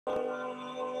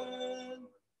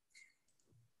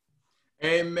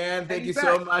Amen. Thank you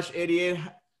so much, 88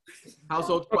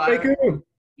 Household Choir.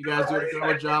 You guys do a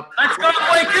incredible job. Let's go,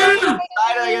 Kwaku!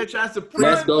 I get a chance to pray.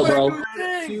 Let's go, bro.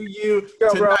 To you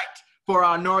tonight for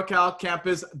our NorCal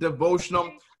campus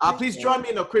devotional. Please join me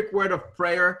in a quick word of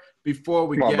prayer before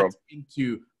we get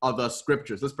into other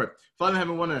scriptures. Let's pray. Father in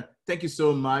heaven, I want to thank you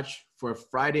so much for a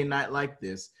Friday night like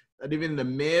this. That even in the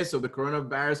midst of the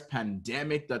coronavirus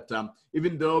pandemic, that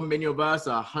even though many of us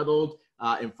are huddled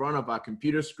in front of our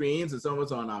computer screens and some of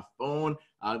us on our phone,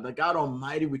 that God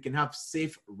Almighty, we can have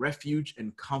safe refuge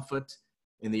and comfort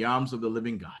in the arms of the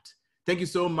living God. Thank you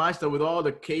so much that with all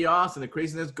the chaos and the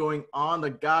craziness going on,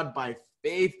 that God, by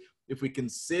faith, if we can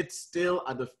sit still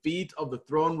at the feet of the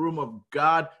throne room of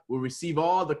God, we'll receive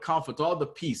all the comfort, all the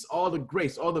peace, all the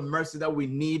grace, all the mercy that we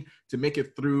need to make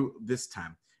it through this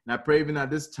time. And I pray even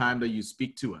at this time that you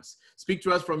speak to us. Speak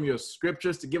to us from your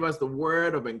scriptures to give us the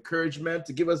word of encouragement,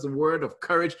 to give us the word of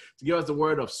courage, to give us the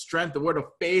word of strength, the word of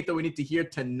faith that we need to hear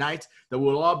tonight, that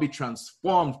we'll all be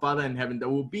transformed, Father in heaven, that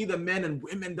we'll be the men and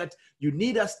women that you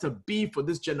need us to be for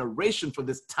this generation, for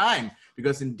this time,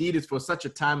 because indeed it's for such a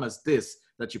time as this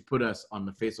that you put us on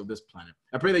the face of this planet.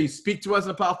 I pray that you speak to us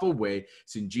in a powerful way.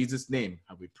 It's in Jesus' name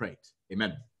have we prayed.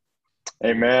 Amen.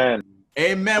 Amen.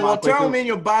 Amen. Well, turn with me in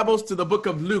your Bibles to the book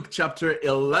of Luke, chapter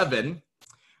 11.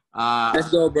 Let's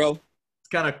go, bro. It's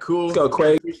kind of cool. Let's go,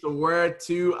 Quake. Preach the word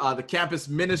to the campus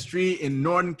ministry in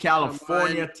Northern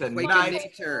California tonight.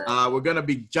 We're going to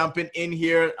be jumping in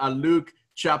here, Luke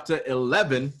chapter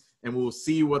 11, and we'll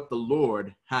see what the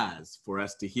Lord has for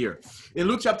us to hear. In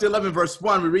Luke chapter 11, verse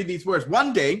 1, we read these words.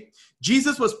 One day,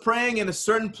 Jesus was praying in a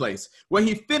certain place. When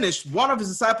he finished, one of his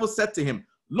disciples said to him,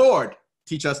 "Lord,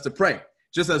 teach us to pray,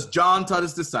 just as John taught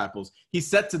his disciples." He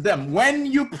said to them, "When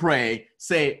you pray,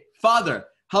 say, Father,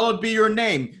 hallowed be your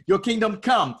name. Your kingdom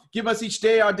come. Give us each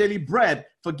day our daily bread.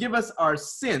 Forgive us our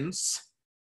sins,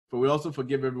 for we also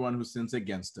forgive everyone who sins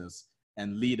against us.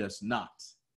 And lead us not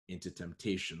into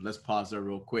temptation." Let's pause there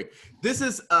real quick. This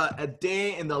is a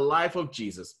day in the life of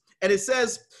Jesus. And it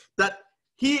says that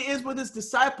he is with his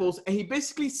disciples, and he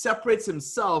basically separates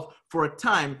himself for a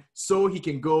time so he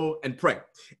can go and pray.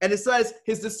 And it says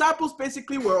his disciples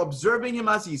basically were observing him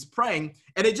as he's praying,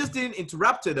 and they just didn't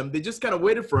interrupt him. They just kind of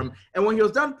waited for him. And when he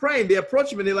was done praying, they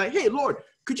approached him and they're like, "Hey, Lord,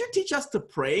 could you teach us to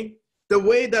pray the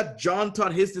way that John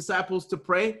taught his disciples to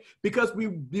pray? Because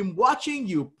we've been watching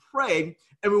you pray,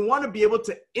 and we want to be able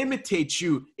to imitate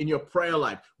you in your prayer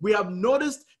life. We have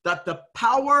noticed that the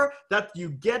power that you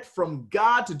get from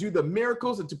God to do the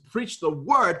miracles and to preach the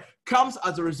word comes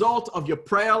as a result of your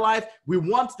prayer life. We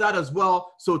want that as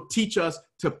well, so teach us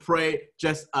to pray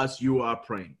just as you are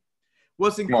praying."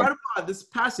 What's incredible about this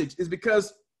passage is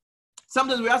because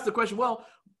sometimes we ask the question, well,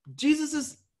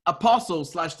 Jesus's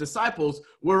apostles / disciples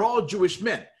were all Jewish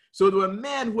men. So they were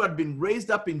men who had been raised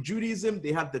up in Judaism.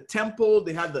 They had the temple,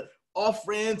 they had the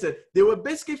offerings, and they were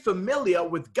basically familiar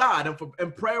with God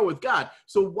and prayer with God.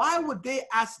 So why would they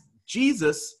ask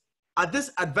Jesus at this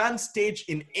advanced stage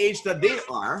in age that they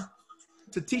are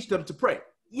to teach them to pray?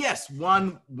 Yes,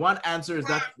 one answer is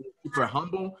that they're super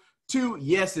humble. 2,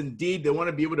 yes, indeed, they want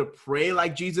to be able to pray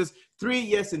like Jesus. 3,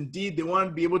 yes, indeed, they want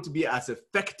to be able to be as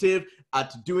effective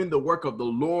at doing the work of the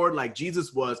Lord like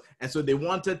Jesus was. And so they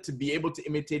wanted to be able to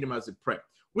imitate him as they pray,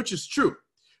 which is true.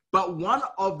 But one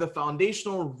of the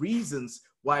foundational reasons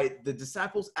why the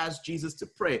disciples asked Jesus to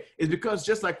pray is because,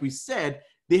 just like we said,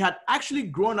 they had actually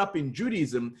grown up in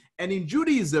Judaism. And in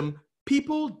Judaism,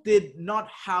 people did not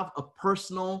have a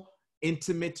personal,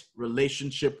 intimate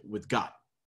relationship with God.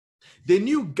 They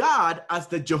knew God as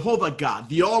the Jehovah God,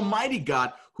 the Almighty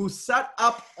God, who sat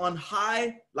up on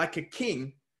high like a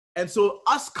king. And so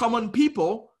us common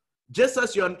people, just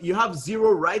as you have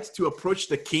zero rights to approach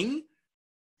the king,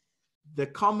 the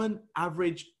common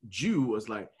average Jew was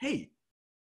like, hey,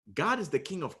 God is the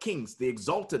King of Kings, the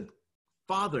exalted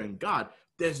Father and God.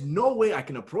 There's no way I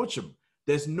can approach him.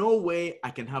 There's no way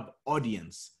I can have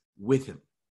audience with him.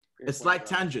 A slight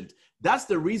tangent. That's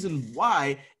the reason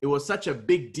why it was such a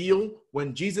big deal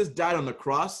when Jesus died on the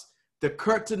cross. The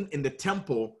curtain in the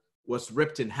temple was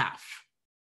ripped in half.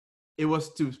 It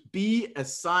was to be a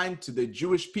sign to the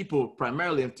Jewish people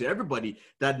primarily, and to everybody,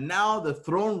 that now the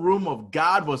throne room of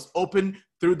God was open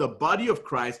through the body of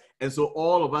Christ. And so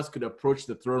all of us could approach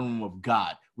the throne room of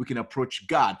God. We can approach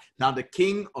God. Now the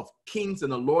King of Kings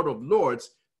and the Lord of Lords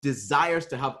desires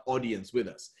to have audience with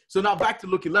us. So now back to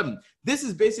Luke 11. This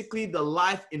is basically the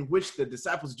life in which the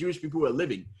disciples, Jewish people, were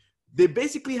living. They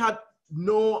basically had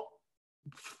no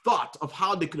thought of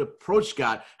how they could approach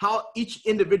God, how each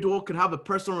individual could have a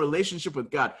personal relationship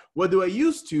with God. What they were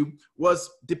used to was,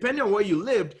 depending on where you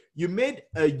lived, you made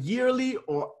a yearly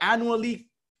or annually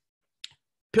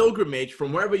pilgrimage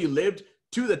from wherever you lived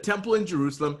to the temple in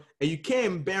Jerusalem, and you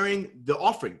came bearing the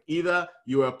offering. Either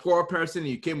you were a poor person and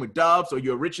you came with doves, or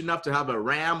you're rich enough to have a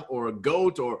ram or a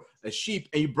goat or a sheep,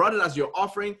 and you brought it as your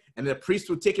offering, and the priest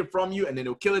would take it from you, and then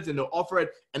they'll kill it and they'll offer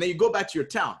it, and then you go back to your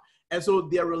town. And so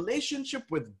their relationship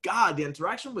with God, the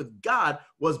interaction with God,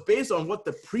 was based on what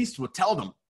the priest would tell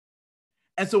them.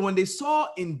 And so when they saw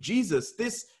in Jesus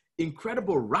this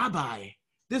incredible rabbi,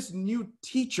 this new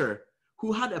teacher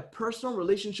who had a personal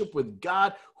relationship with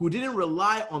God, who didn't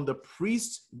rely on the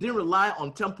priests, didn't rely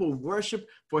on temple worship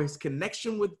for his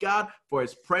connection with God, for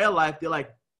his prayer life, they're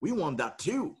like, we want that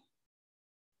too.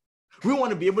 We want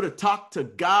to be able to talk to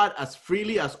God as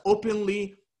freely, as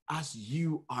openly as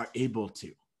you are able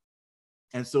to.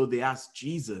 And so they asked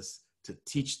Jesus to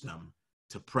teach them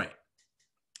to pray.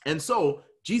 And so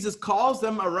Jesus calls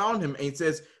them around him and he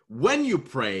says, when you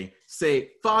pray,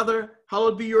 say, Father,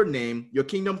 hallowed be your name, your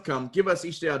kingdom come, give us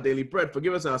each day our daily bread,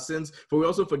 forgive us our sins, for we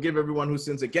also forgive everyone who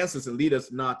sins against us, and lead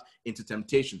us not into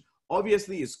temptation.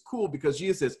 Obviously, it's cool because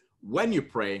Jesus says, when you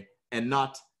pray, and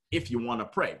not if you want to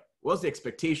pray. What's the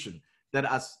expectation? That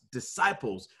as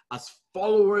disciples, as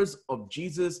followers of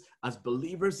Jesus, as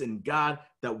believers in God,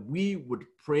 that we would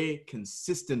pray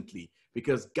consistently,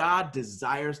 because God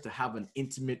desires to have an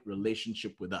intimate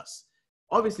relationship with us.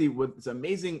 Obviously, what's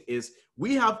amazing is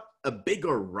we have a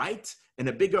bigger right and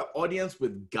a bigger audience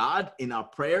with God in our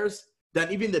prayers than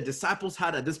even the disciples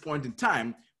had at this point in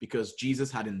time, because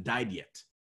Jesus hadn't died yet.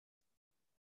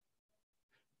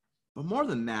 But more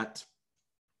than that,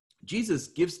 Jesus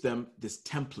gives them this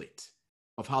template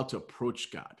of how to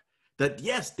approach God. That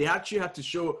yes, they actually had to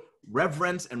show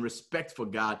reverence and respect for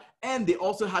God, and they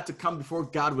also had to come before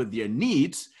God with their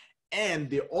needs, and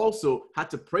they also had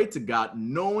to pray to God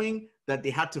knowing that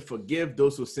they had to forgive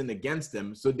those who sin against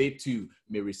them, so they too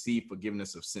may receive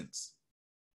forgiveness of sins.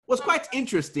 What's quite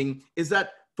interesting is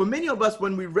that for many of us,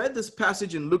 when we read this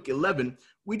passage in Luke 11,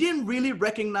 we didn't really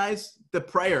recognize the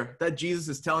prayer that Jesus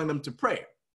is telling them to pray.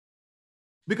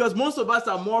 Because most of us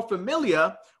are more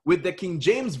familiar with the King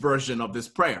James version of this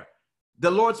prayer.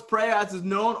 The Lord's Prayer as is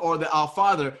known, or the Our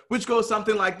Father, which goes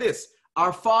something like this.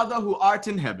 Our Father who art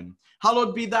in heaven,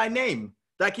 hallowed be thy name.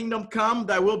 Thy kingdom come,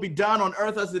 thy will be done on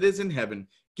earth as it is in heaven.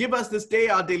 Give us this day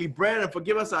our daily bread, and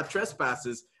forgive us our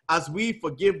trespasses, as we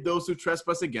forgive those who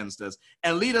trespass against us.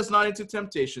 And lead us not into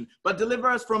temptation, but deliver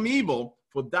us from evil.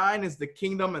 For thine is the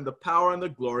kingdom and the power and the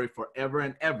glory forever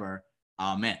and ever.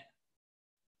 Amen.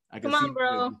 I can see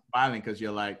you smiling because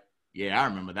you're like, yeah, I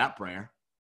remember that prayer.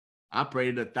 I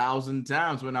prayed 1,000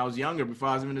 times when I was younger, before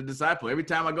I was even a disciple. Every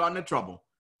time I got into trouble.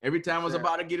 Every time I was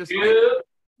about to get a spank.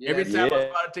 Every time I was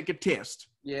about to take a test.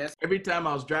 Yes. Every time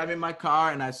I was driving my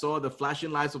car and I saw the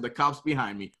flashing lights of the cops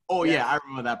behind me. Oh, yeah, I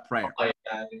remember that prayer.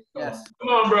 Yes. Come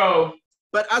on, bro.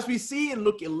 But as we see in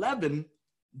Luke 11,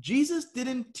 Jesus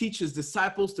didn't teach his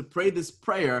disciples to pray this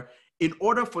prayer in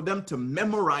order for them to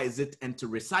memorize it and to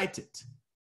recite it.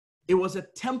 It was a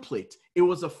template. It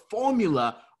was a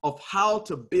formula of how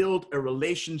to build a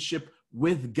relationship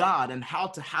with God and how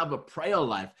to have a prayer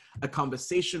life, a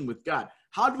conversation with God.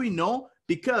 How do we know?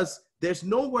 Because there's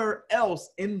nowhere else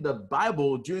in the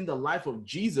Bible during the life of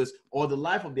Jesus or the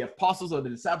life of the apostles or the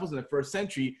disciples in the first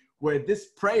century where this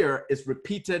prayer is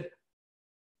repeated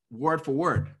word for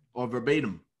word or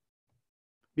verbatim.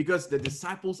 Because the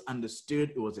disciples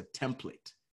understood it was a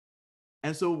template.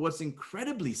 And so what's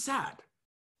incredibly sad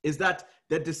is that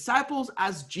the disciples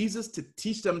asked Jesus to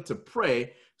teach them to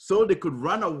pray so they could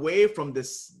run away from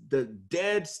the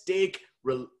dead stake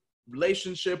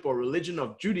relationship or religion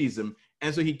of Judaism.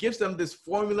 And so he gives them this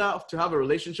formula to have a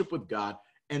relationship with God.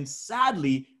 And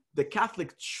sadly, the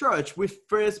Catholic Church, which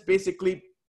first basically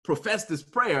professed this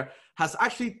prayer, has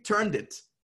actually turned it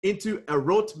into a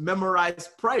rote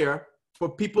memorized prayer for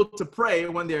people to pray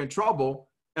when they're in trouble,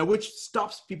 and which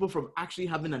stops people from actually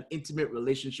having an intimate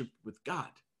relationship with God.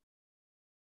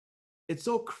 It's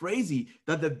so crazy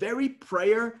that the very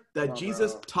prayer that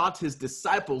Jesus taught his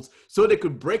disciples so they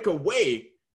could break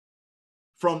away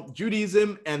from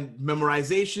Judaism and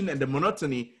memorization and the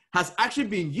monotony has actually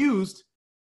been used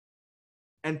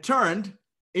and turned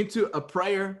into a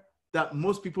prayer that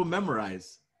most people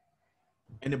memorize.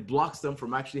 And it blocks them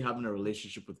from actually having a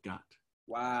relationship with God.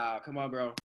 Wow. Come on,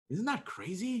 bro. Isn't that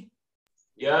crazy?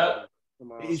 Yeah.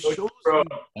 It shows you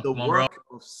the work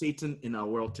of Satan in our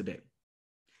world today.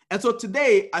 And so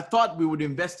today, I thought we would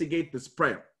investigate this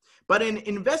prayer. But in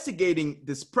investigating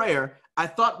this prayer, I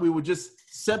thought we would just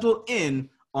settle in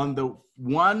on the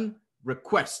one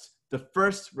request, the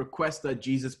first request that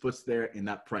Jesus puts there in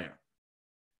that prayer.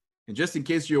 And just in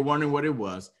case you're wondering what it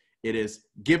was, it is,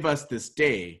 give us this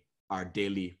day our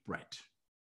daily bread.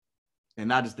 And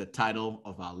that is the title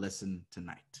of our lesson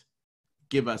tonight.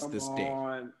 Give us this day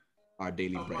our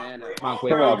daily bread. Come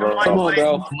on, bro. Come on,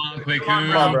 bro.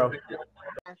 Come on, bro.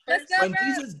 When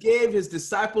Jesus gave his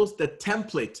disciples the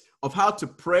template of how to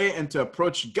pray and to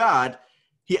approach God,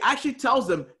 he actually tells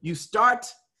them, you start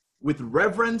with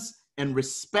reverence and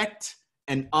respect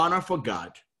and honor for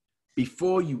God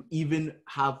before you even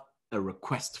have a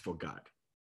request for God,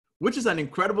 which is an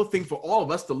incredible thing for all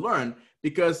of us to learn,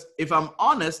 because if I'm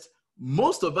honest,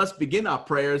 most of us begin our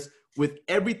prayers with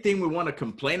everything we want to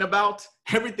complain about,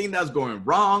 everything that's going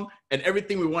wrong, and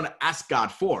everything we want to ask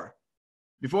God for,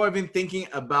 before even thinking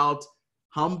about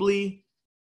humbly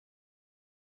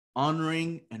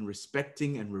honoring and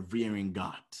respecting and revering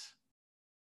God.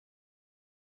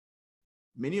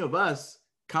 Many of us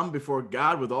come before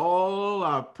God with all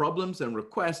our problems and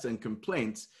requests and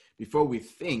complaints before we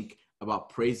think about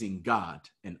praising God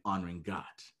and honoring God.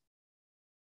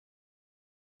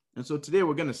 And so today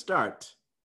we're going to start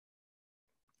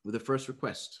with the first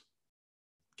request.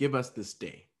 Give us this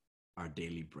day our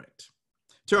daily bread.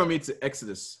 Turn with me to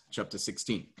Exodus chapter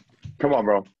 16. Come on,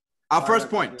 bro. Our first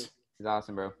point. It's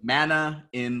awesome, bro. Manna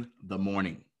in the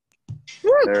morning.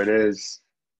 There it is.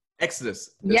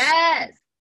 Exodus. Yes.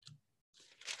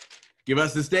 Give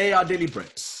us this day our daily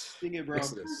bread. Sing it, bro.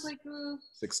 Exodus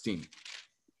 16.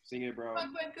 Sing it, bro.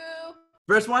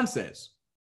 Verse 1 says,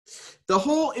 the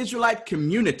whole Israelite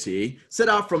community set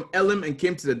out from Elim and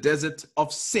came to the desert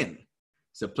of Sin.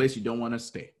 It's a place you don't want to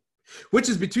stay, which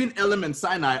is between Elim and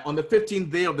Sinai, on the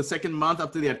 15th day of the second month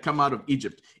after they had come out of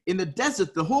Egypt. In the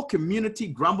desert, the whole community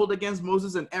grumbled against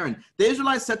Moses and Aaron. The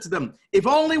Israelites said to them, if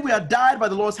only we had died by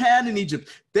the Lord's hand in Egypt.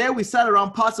 There we sat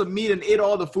around pots of meat and ate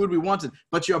all the food we wanted.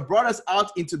 But you have brought us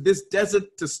out into this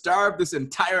desert to starve this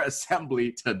entire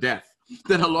assembly to death.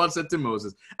 Then the Lord said to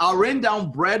Moses, I'll rain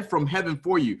down bread from heaven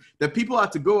for you. The people are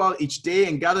to go out each day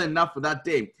and gather enough for that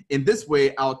day. In this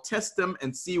way, I'll test them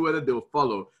and see whether they'll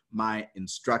follow my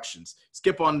instructions.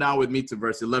 Skip on down with me to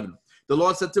verse 11. The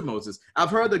Lord said to Moses, I've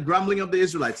heard the grumbling of the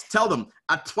Israelites. Tell them,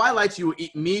 at twilight you will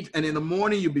eat meat, and in the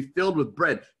morning you'll be filled with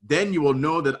bread. Then you will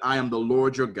know that I am the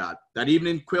Lord your God. That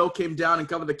evening quail came down and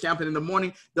covered the camp, and in the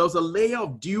morning there was a layer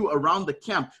of dew around the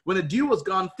camp. When the dew was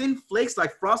gone, thin flakes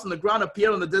like frost on the ground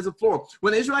appeared on the desert floor.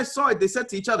 When the Israelites saw it, they said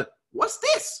to each other, what's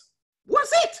this?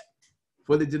 What's it?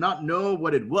 For they did not know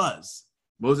what it was.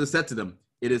 Moses said to them,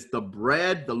 it is the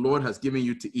bread the Lord has given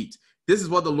you to eat. This is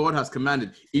what the Lord has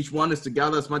commanded. Each one is to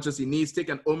gather as much as he needs. Take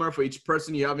an omer for each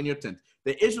person you have in your tent.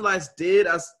 The Israelites did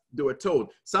as they were told.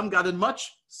 Some gathered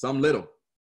much, some little.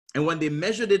 And when they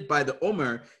measured it by the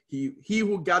omer, he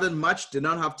who gathered much did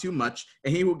not have too much,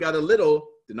 and he who gathered little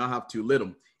did not have too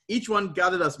little. Each one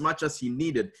gathered as much as he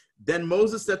needed. Then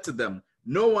Moses said to them,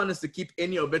 no one is to keep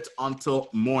any of it until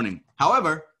morning.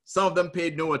 However, some of them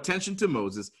paid no attention to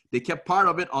Moses. They kept part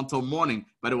of it until morning,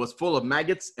 but it was full of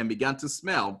maggots and began to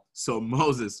smell. So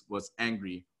Moses was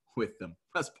angry with them.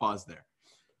 Let's pause there.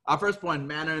 Our first point,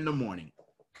 manna in the morning.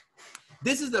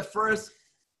 This is the first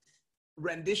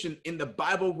rendition in the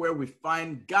Bible where we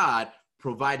find God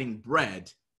providing bread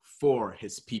for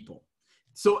his people.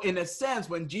 So in a sense,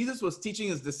 when Jesus was teaching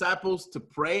his disciples to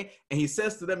pray, and he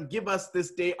says to them, give us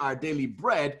this day our daily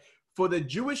bread, for the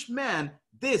Jewish man,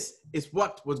 this is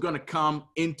what was going to come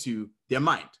into their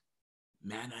mind.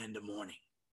 Manna in the morning.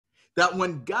 That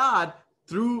when God,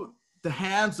 through the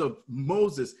hands of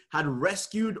Moses, had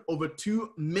rescued over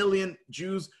 2 million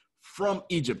Jews from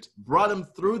Egypt, brought them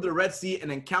through the Red Sea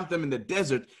and encamped them in the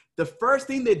desert, the first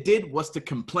thing they did was to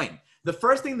complain. The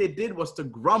first thing they did was to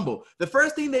grumble. The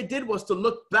first thing they did was to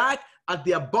look back at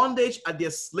their bondage, at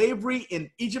their slavery in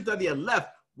Egypt that they had left.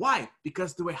 Why?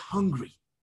 Because they were hungry.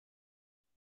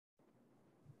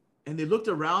 And they looked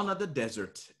around at the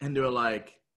desert and they were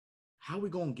like, how are we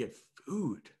going to get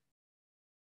food?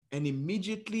 And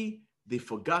immediately they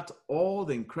forgot all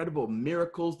the incredible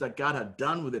miracles that God had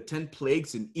done with the 10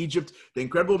 plagues in Egypt, the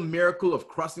incredible miracle of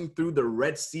crossing through the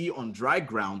Red Sea on dry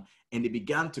ground, and they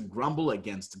began to grumble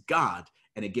against God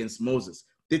and against Moses.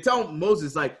 They tell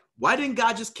Moses, like, why didn't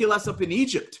God just kill us up in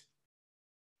Egypt?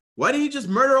 Why didn't he just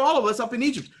murder all of us up in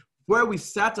Egypt, where we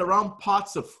sat around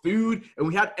pots of food and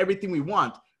we had everything we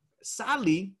want?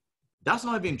 Sadly, that's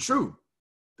not even true.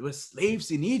 There were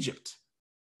slaves in Egypt.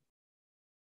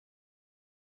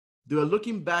 They were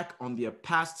looking back on their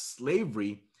past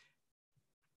slavery,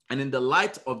 and in the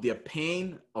light of their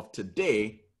pain of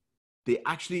today, they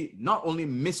actually not only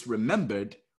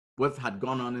misremembered what had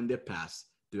gone on in their past,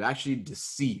 they were actually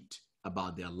deceived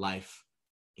about their life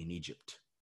in Egypt.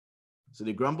 So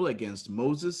they grumble against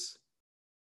Moses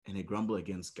and they grumble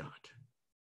against God.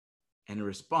 And in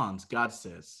response, God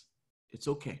says, it's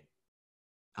okay.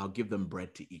 I'll give them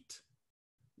bread to eat.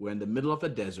 We're in the middle of a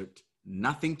desert.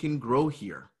 Nothing can grow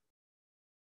here,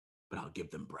 but I'll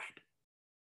give them bread.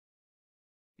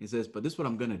 He says, but this is what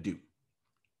I'm going to do.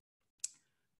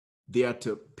 They are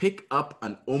to pick up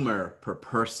an omer per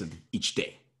person each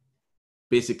day.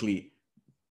 Basically,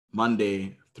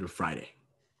 Monday through Friday.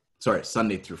 Sorry,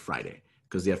 Sunday through Friday,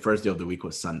 because their first day of the week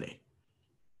was Sunday.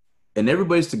 And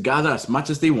everybody's to gather as much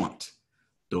as they want.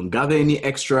 Don't gather any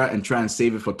extra and try and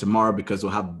save it for tomorrow because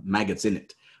it'll have maggots in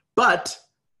it. But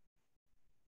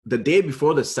the day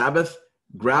before the Sabbath,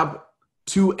 grab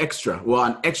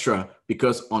an extra,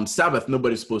 because on Sabbath,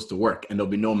 nobody's supposed to work and there'll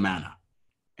be no manna.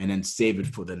 And then save it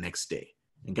for the next day.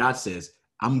 And God says,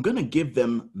 I'm going to give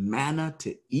them manna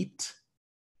to eat,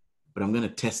 but I'm going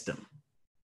to test them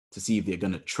to see if they're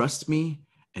going to trust me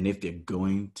and if they're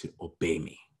going to obey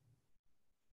me.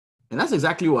 And that's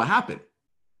exactly what happened.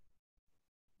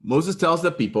 Moses tells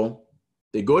the people,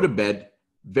 they go to bed,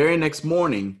 very next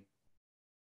morning,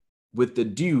 with the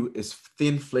dew is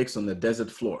thin flakes on the desert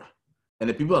floor. And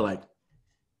the people are like,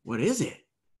 what is it?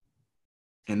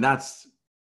 And that's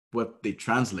what they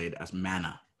translate as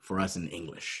manna for us in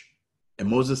English. And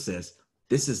Moses says,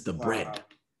 this is the bread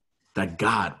that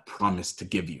God promised to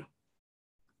give you.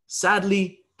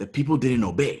 Sadly, the people didn't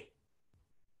obey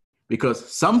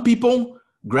because some people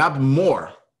grabbed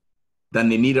more than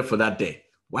they needed for that day.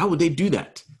 Why would they do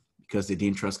that? Because they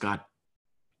didn't trust God.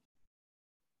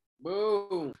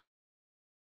 Boom.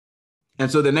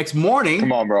 And so the next morning,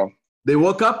 Come on, bro. They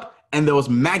woke up and there was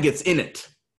maggots in it.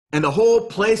 And the whole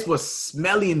place was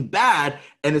smelly and bad.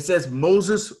 And it says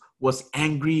Moses was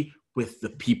angry with the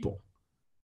people.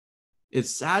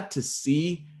 It's sad to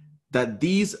see that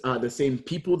these are the same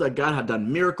people that God had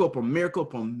done miracle upon miracle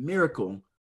upon miracle,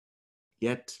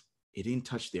 yet it didn't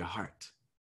touch their heart.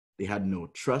 They had no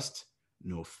trust,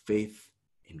 no faith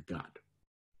in God.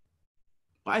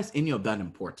 Why is any of that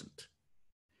important?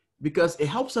 Because it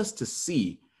helps us to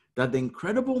see that the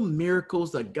incredible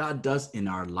miracles that God does in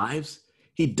our lives,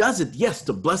 he does it, yes,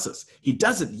 to bless us. He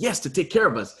does it, yes, to take care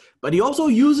of us. But he also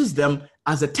uses them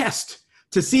as a test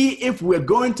to see if we're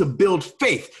going to build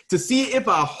faith, to see if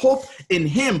our hope in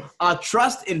him, our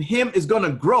trust in him is going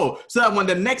to grow, so that when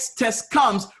the next test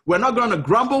comes, we're not going to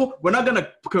grumble, we're not going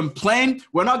to complain,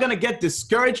 we're not going to get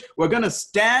discouraged, we're going to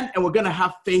stand and we're going to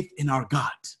have faith in our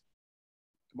God.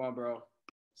 Come on, bro.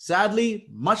 Sadly,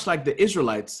 much like the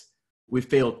Israelites, we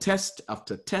fail test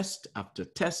after test after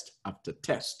test after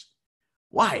test.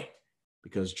 Why?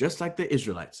 Because just like the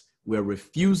Israelites, we're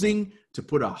refusing to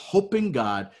put our hope in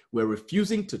God. We're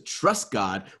refusing to trust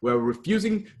God. We're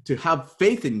refusing to have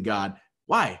faith in God.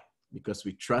 Why? Because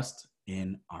we trust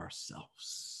in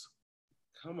ourselves.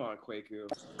 Come on, Kwaku.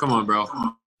 Come on, bro.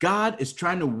 God is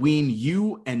trying to wean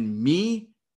you and me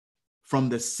from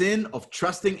the sin of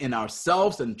trusting in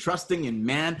ourselves and trusting in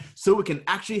man, so we can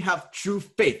actually have true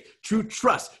faith, true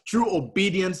trust, true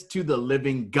obedience to the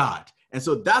living God. And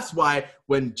so that's why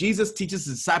when Jesus teaches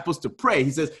his disciples to pray,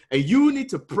 he says, and you need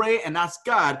to pray and ask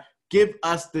God, give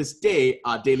us this day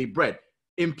our daily bread.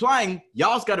 Implying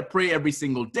y'all's got to pray every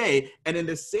single day. And in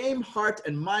the same heart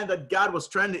and mind that God was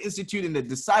trying to institute in the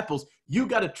disciples, you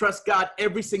got to trust God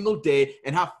every single day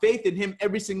and have faith in him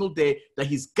every single day that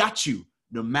he's got you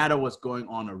no matter what's going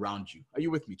on around you. Are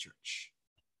you with me, church?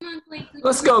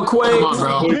 Let's go, Quake. Come on,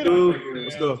 bro.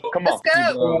 Let's go. Come on.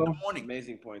 Let's go. Good morning.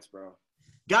 Amazing points, bro.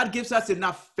 God gives us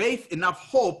enough faith, enough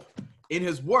hope in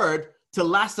his word to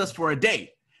last us for a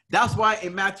day. That's why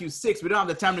in Matthew 6, we don't have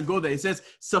the time to go there. It says,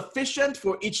 sufficient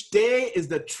for each day is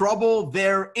the trouble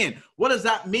therein. What does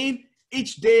that mean?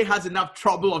 Each day has enough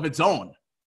trouble of its own.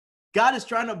 God is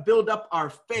trying to build up our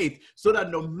faith so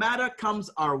that no matter comes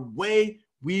our way,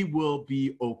 we will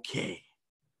be okay.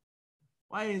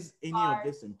 Why is any of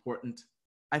this important?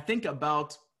 I think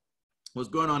about what's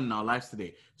going on in our lives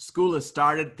today. School has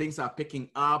started, things are picking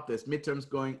up, there's midterms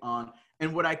going on.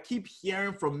 And what I keep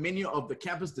hearing from many of the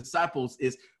campus disciples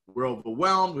is we're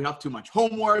overwhelmed, we have too much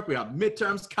homework, we have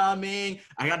midterms coming,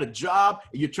 I got a job,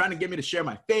 you're trying to get me to share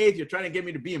my faith, you're trying to get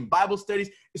me to be in Bible studies.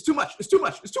 It's too much, it's too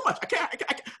much, it's too much. I can't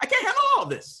handle all of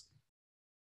this.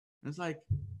 And it's like,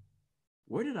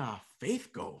 where did our faith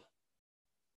go?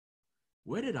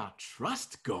 Where did our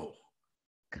trust go?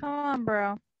 Come on,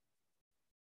 bro.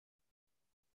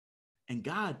 And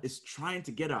God is trying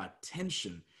to get our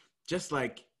attention, just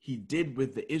like he did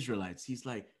with the Israelites. He's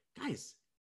like, guys,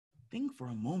 think for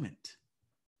a moment.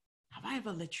 Have I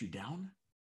ever let you down?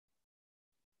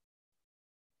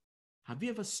 Have you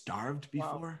ever starved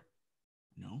before?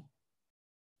 No.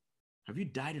 Have you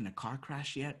died in a car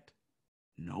crash yet?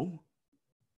 No.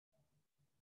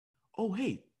 Oh,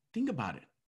 hey, think about it.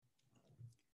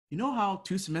 You know how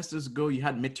 2 semesters ago you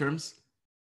had midterms,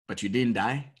 but you didn't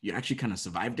die? You actually kind of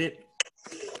survived it?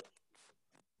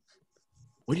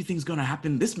 What do you think is going to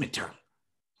happen this midterm?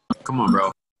 Come on,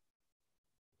 bro.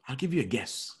 I'll give you a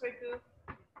guess.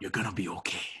 You're going to be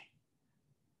okay.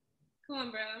 Come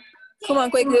on, bro. Come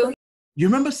on, Kwaku. You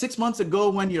remember 6 months ago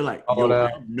when you're like, yo,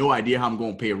 I have no idea how I'm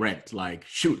going to pay rent. Like,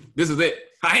 shoot, this is it.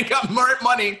 I ain't got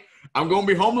money. I'm going to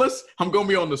be homeless. I'm going to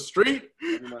be on the street.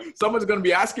 Someone's going to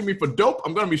be asking me for dope.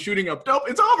 I'm going to be shooting up dope.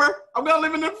 It's over. I'm going to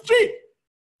live in the street.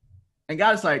 And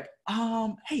God's like,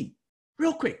 hey,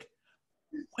 real quick,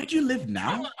 where do you live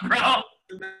now?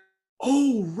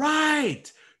 Oh, right.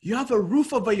 You have a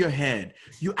roof over your head.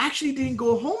 You actually didn't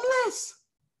go homeless.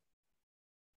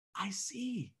 I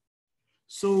see.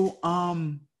 So,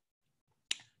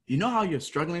 you know how you're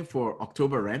struggling for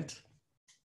October rent?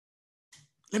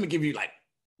 Let me give you like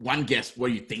one guess. What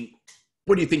do you think?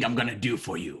 What do you think I'm going to do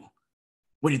for you?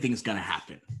 What do you think is going to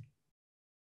happen?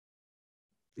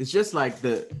 It's just like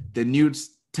the new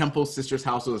Temple Sisters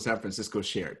household in San Francisco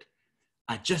shared.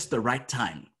 At just the right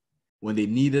time, when they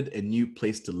needed a new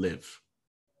place to live,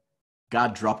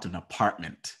 God dropped an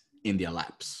apartment in their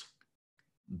laps,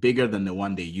 bigger than the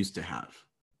one they used to have,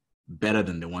 better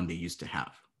than the one they used to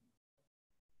have.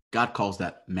 God calls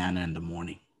that manna in the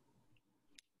morning.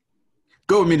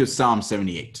 Go with me to Psalm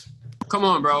 78. Come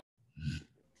on, bro.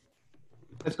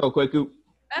 Let's go, Kwaku.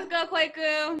 Let's go,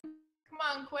 Kwaku. Come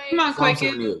on, Kwaku. Come on, Psalm Kwaku.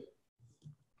 78.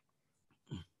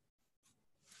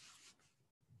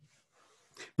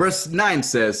 Verse 9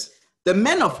 says, the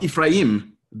men of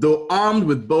Ephraim, though armed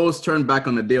with bows, turned back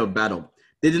on the day of battle.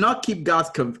 They did not keep God's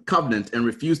covenant and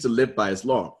refused to live by his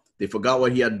law. They forgot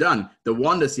what he had done, the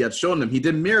wonders he had shown them. He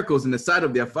did miracles in the sight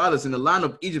of their fathers in the land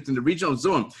of Egypt, in the region of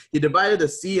Zoan. He divided the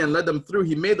sea and led them through.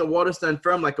 He made the water stand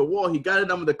firm like a wall. He guided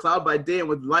them with the cloud by day and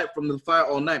with light from the fire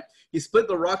all night. He split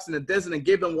the rocks in the desert and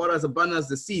gave them water as abundant as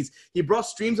the seas. He brought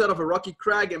streams out of a rocky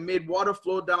crag and made water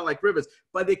flow down like rivers.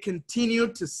 But they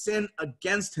continued to sin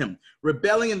against him,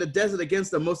 rebelling in the desert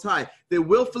against the Most High. They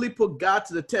willfully put God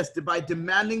to the test by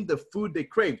demanding the food they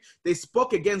craved. They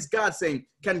spoke against God, saying,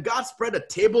 can God spread a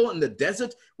table in the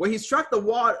desert? When he struck the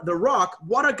rock,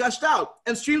 water gushed out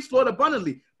and streams flowed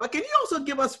abundantly. But can he also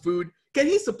give us food? Can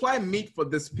he supply meat for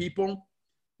this people?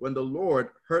 When the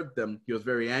Lord heard them, he was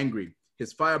very angry.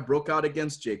 His fire broke out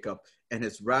against Jacob, and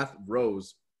his wrath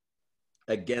rose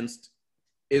against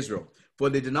Israel. For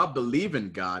they did not believe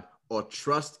in God or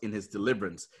trust in his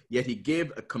deliverance. Yet he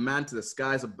gave a command to the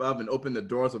skies above and opened the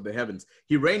doors of the heavens.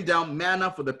 He rained down manna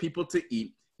for the people to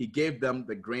eat. He gave them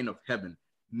the grain of heaven.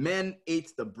 Men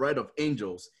ate the bread of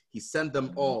angels. He sent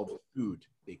them all the food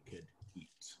they could eat.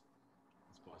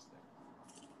 Let's pause there.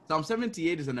 Psalm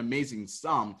 78 is an amazing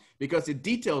psalm because it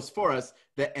details for us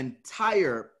the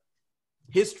entire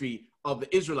history of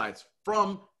the Israelites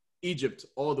from Egypt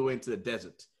all the way into the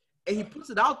desert. And he puts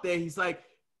it out there. He's like,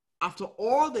 after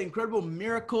all the incredible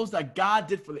miracles that God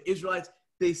did for the Israelites,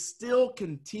 they still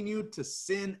continued to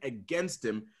sin against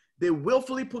him. They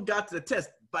willfully put God to the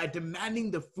test by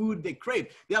demanding the food they crave.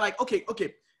 They're like, okay,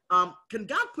 can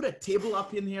God put a table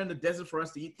up in here in the desert for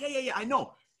us to eat? Yeah, I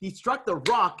know. He struck the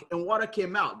rock and water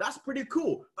came out. That's pretty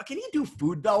cool. But can he do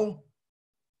food though?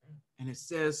 And it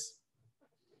says,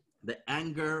 the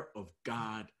anger of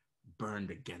God burned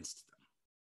against them.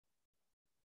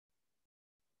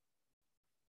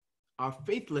 Our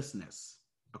faithlessness,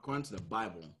 according to the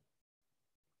Bible,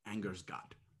 angers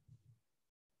God.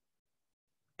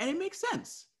 And it makes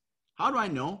sense. How do I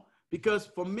know? Because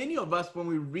for many of us, when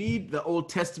we read the Old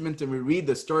Testament and we read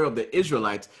the story of the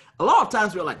Israelites, a lot of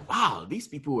times we're like, wow, these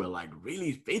people were like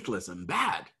really faithless and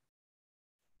bad.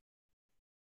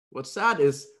 What's sad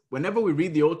is whenever we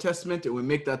read the Old Testament and we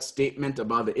make that statement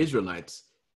about the Israelites,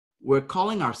 we're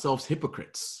calling ourselves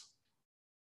hypocrites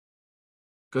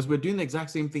because we're doing the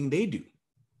exact same thing they do.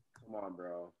 Come on,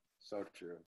 bro. So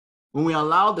true. When we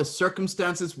allow the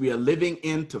circumstances we are living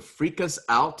in to freak us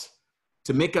out,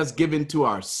 to make us give into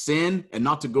our sin and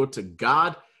not to go to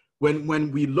God,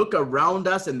 when we look around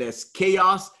us and there's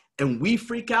chaos and we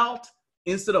freak out,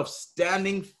 instead of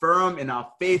standing firm in our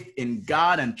faith in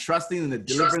God and trusting in the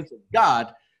deliverance of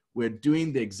God, we're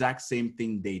doing the exact same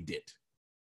thing they did.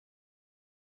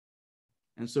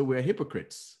 And so we're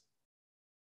hypocrites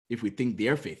if we think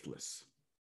they're faithless.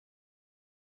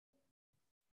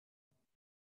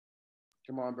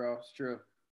 Come on, bro. It's true.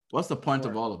 What's the point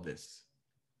of all of this?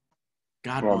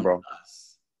 God Come on, wants bro.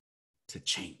 us to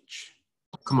change.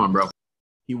 Come on, bro.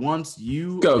 He wants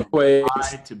you Go, and Quake.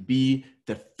 I to be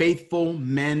the faithful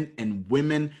men and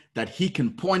women that he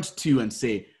can point to and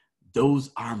say,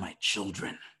 those are my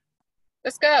children.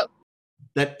 Let's go.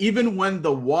 That even when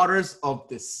the waters of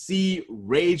the sea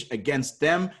rage against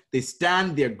them, they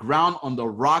stand their ground on the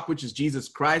rock, which is Jesus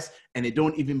Christ, and they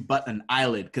don't even butt an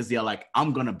eyelid because they're like,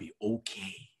 I'm going to be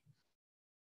okay.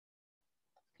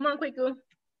 Come on, Kwaku.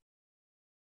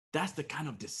 That's the kind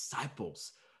of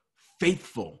disciples,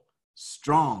 faithful,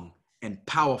 strong, and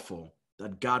powerful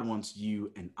that God wants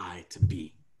you and I to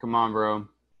be. Come on, bro.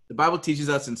 The Bible teaches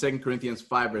us in 2 Corinthians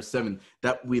 5, verse 7,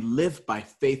 that we live by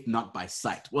faith, not by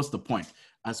sight. What's the point?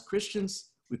 As Christians,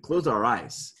 we close our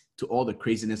eyes to all the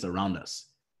craziness around us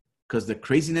because the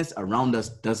craziness around us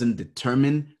doesn't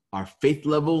determine our faith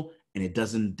level and it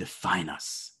doesn't define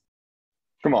us.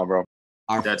 Come on, bro.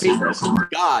 Our That's faith it. in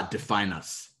God defines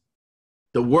us.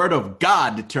 The word of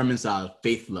God determines our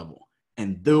faith level.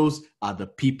 And those are the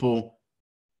people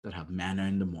that have manna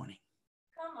in the morning.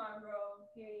 Come on, bro.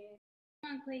 Period.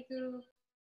 Come on, Kwaku.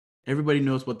 Everybody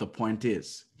knows what the point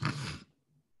is.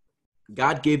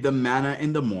 God gave them manna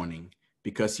in the morning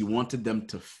because he wanted them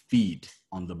to feed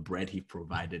on the bread he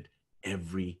provided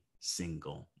every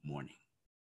single morning.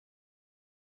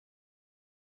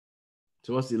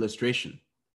 So what's the illustration?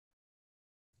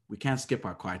 We can't skip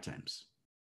our quiet times.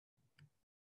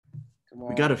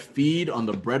 We got to feed on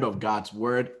the bread of God's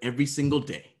word every single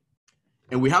day.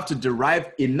 And we have to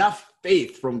derive enough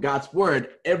faith from God's word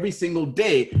every single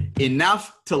day,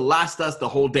 enough to last us the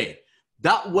whole day.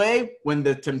 That way, when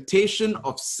the temptation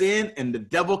of sin and the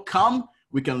devil come,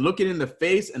 we can look it in the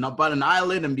face and not bat an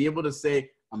eyelid and be able to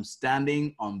say, I'm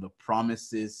standing on the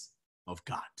promises of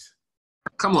God.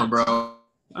 Come on, bro.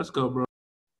 Let's go, bro.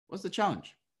 What's the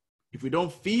challenge? If we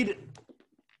don't feed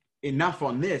enough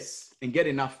on this and get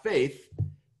enough faith,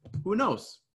 who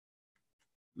knows?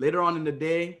 Later on in the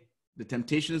day, the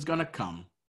temptation is going to come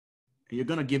and you're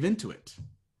going to give into it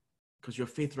because your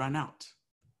faith ran out.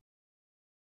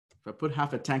 If I put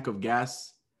half a tank of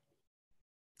gas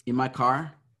in my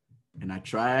car and I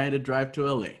try to drive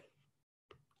to LA,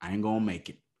 I ain't going to make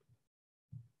it.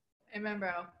 Amen,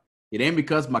 bro. It ain't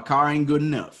because my car ain't good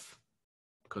enough,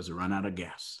 because it ran out of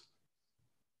gas.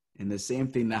 And the same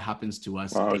thing that happens to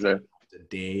us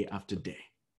day after day.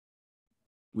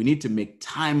 We need to make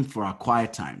time for our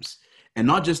quiet times. And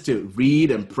not just to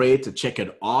read and pray to check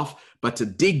it off, but to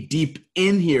dig deep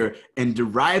in here and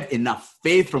derive enough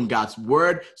faith from God's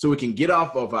word so we can get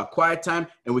off of our quiet time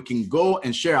and we can go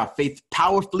and share our faith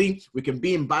powerfully. We can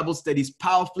be in Bible studies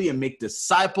powerfully and make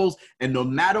disciples. And no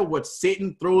matter what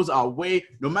Satan throws our way,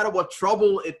 no matter what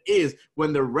trouble it is,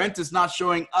 when the rent is not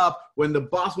showing up, when the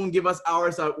boss won't give us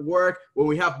hours at work, when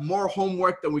we have more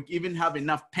homework than we even have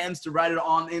enough pens to write it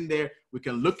on in there, we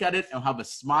can look at it and have a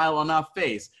smile on our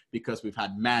face because we've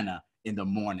had manna in the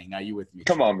morning. Are you with me?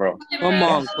 Come on, bro. Come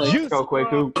on, Quake. Go,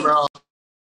 Kwaku. Bro.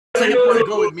 Second point,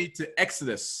 go with me to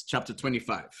Exodus chapter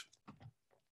 25.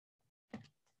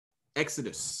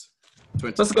 Exodus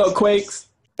 25. Let's go, Quakes.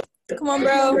 Come on,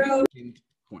 bro. Second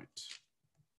point.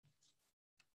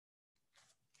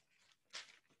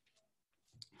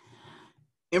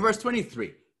 In verse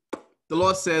 23, the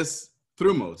Lord says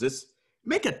through Moses,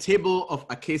 make a table of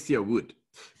acacia wood,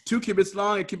 2 cubits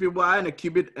long, a cubit wide, and a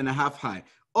cubit and a half high.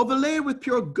 Overlay it with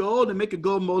pure gold and make a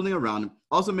gold molding around it.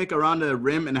 Also make around the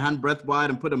rim and a handbreadth wide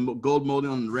and put a gold molding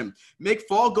on the rim. Make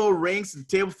 4 gold rings to the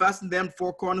table, fasten them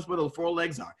 4 corners where the 4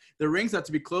 legs are. The rings are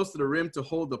to be close to the rim to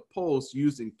hold the poles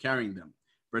used in carrying them.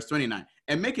 Verse 29,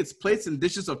 and make its plates and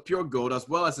dishes of pure gold, as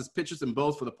well as its pitchers and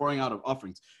bowls for the pouring out of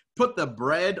offerings. Put the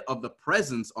bread of the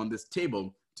presence on this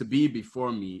table to be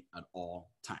before me at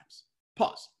all times.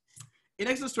 Pause. In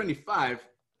Exodus 25,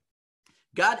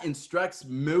 God instructs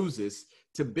Moses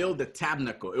to build the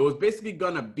tabernacle. It was basically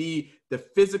going to be the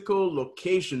physical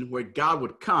location where God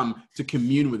would come to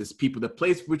commune with his people, the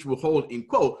place which will hold, in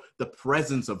quote, the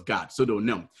presence of God. So they'll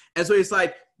know. And so it's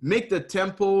like, make the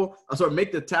tabernacle,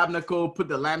 put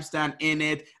the lampstand in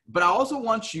it. But I also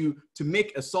want you to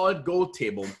make a solid gold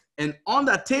table. And on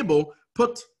that table,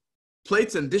 put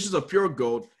plates and dishes of pure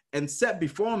gold and set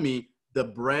before me the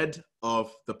bread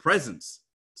of the presence,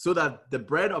 so that the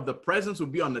bread of the presence will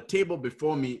be on the table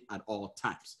before me at all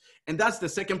times. And that's the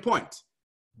second point,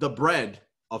 the bread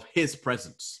of his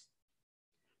presence.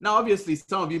 Now, obviously,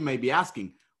 some of you may be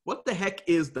asking, what the heck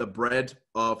is the bread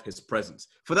of his presence?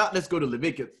 For that, let's go to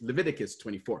Leviticus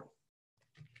 24.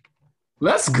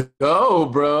 Let's go,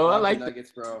 bro. I like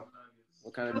nuggets, bro.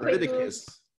 What kind of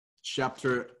Leviticus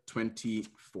chapter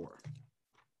 24.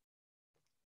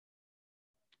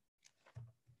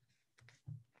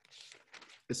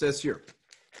 It says here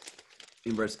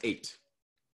in verse 8,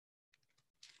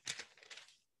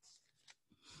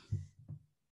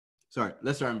 Sorry,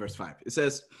 let's start in verse 5. It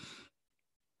says,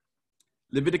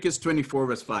 Leviticus 24,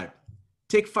 verse 5.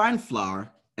 Take fine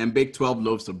flour and bake 12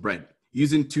 loaves of bread,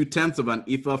 using 2/10 of an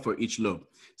ephah for each loaf.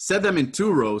 Set them in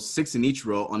 2 rows, 6 in each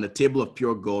row, on the table of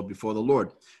pure gold before the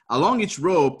Lord. Along each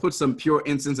row, put some pure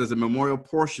incense as a memorial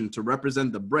portion to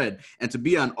represent the bread and to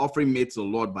be an offering made to the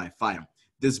Lord by fire.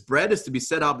 This bread is to be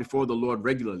set out before the Lord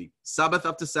regularly, Sabbath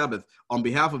after Sabbath, on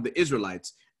behalf of the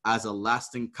Israelites as a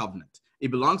lasting covenant. It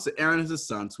belongs to Aaron and his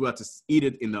sons, who are to eat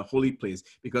it in the holy place,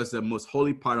 because the most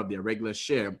holy part of their regular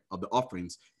share of the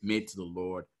offerings made to the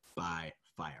Lord by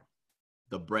fire,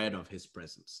 the bread of his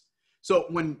presence. So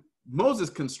when Moses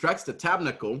constructs the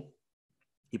tabernacle,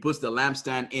 he puts the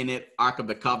lampstand in it, Ark of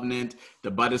the Covenant,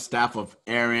 the butter staff of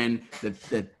Aaron,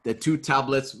 the 2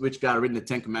 tablets, which got written the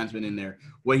 10 Commandments in there.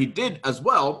 What he did as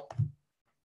well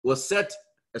was set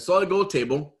a solid gold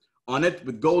table on it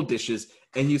with gold dishes,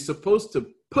 and he's supposed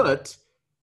to put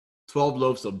 12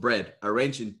 loaves of bread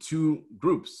arranged in 2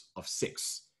 groups of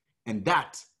 6. And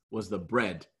that was the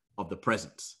bread of the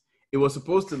presence. It was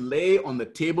supposed to lay on the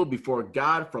table before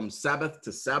God from Sabbath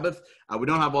to Sabbath. We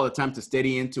don't have all the time to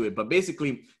study into it, but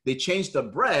basically they changed the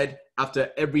bread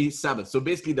after every Sabbath. So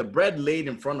basically the bread laid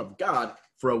in front of God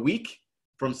for a week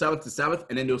from Sabbath to Sabbath,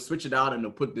 and then they'll switch it out and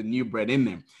they'll put the new bread in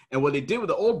there. And what they did with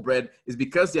the old bread is,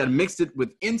 because they had mixed it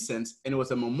with incense and it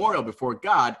was a memorial before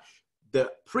God,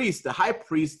 the priest, the high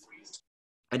priest,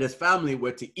 and his family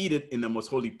were to eat it in the most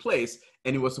holy place,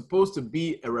 and it was supposed to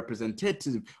be a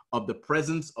representative of the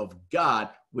presence of God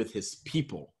with his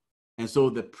people. And so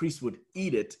the priest would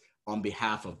eat it on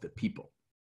behalf of the people.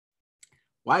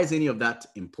 Why is any of that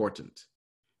important?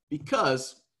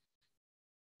 Because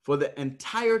for the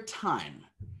entire time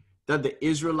that the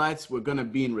Israelites were going to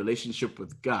be in relationship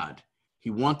with God, he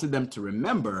wanted them to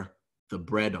remember the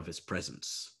bread of his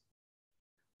presence.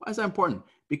 Why is that important?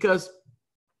 Because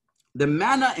the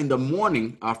manna in the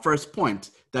morning, our first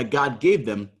point, that God gave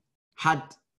them had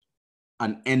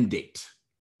an end date.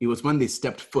 It was when they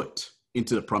stepped foot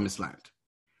into the promised land.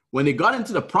 When they got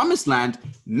into the promised land,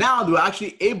 now they were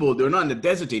actually able, they're not in the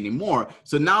desert anymore.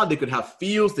 So now they could have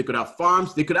fields, they could have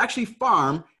farms, they could actually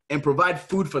farm and provide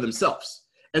food for themselves.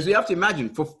 As we have to imagine,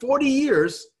 for 40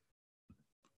 years,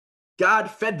 God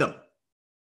fed them.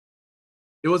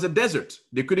 It was a desert.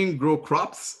 They couldn't grow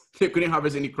crops. They couldn't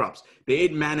harvest any crops. They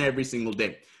ate manna every single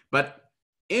day. But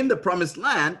in the promised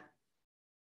land,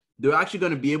 they're actually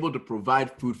going to be able to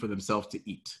provide food for themselves to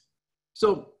eat.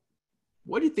 So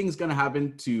what do you think is going to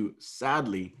happen to,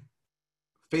 sadly,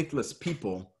 faithless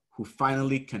people who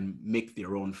finally can make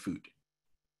their own food?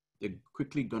 They're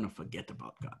quickly going to forget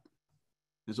about God.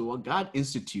 And so what God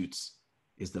institutes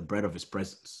is the bread of his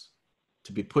presence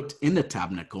to be put in the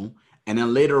tabernacle. And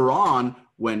then later on,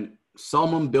 when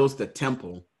Solomon builds the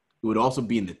temple, it would also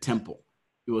be in the temple.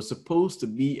 It was supposed to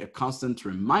be a constant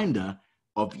reminder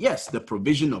of, yes, the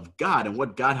provision of God and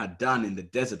what God had done in the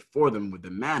desert for them with the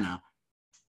manna,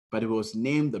 but it was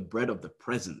named the bread of the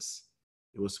presence.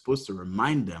 It was supposed to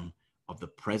remind them of the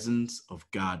presence of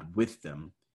God with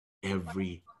them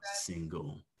every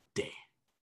single day.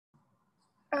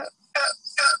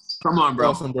 Come on, bro.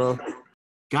 Awesome, bro.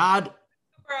 God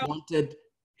wanted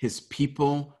his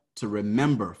people to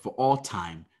remember for all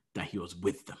time that he was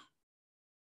with them.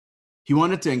 He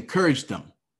wanted to encourage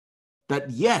them that,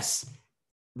 yes,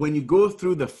 when you go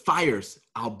through the fires,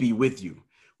 I'll be with you.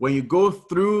 When you go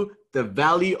through the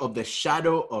valley of the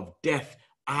shadow of death,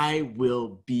 I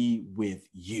will be with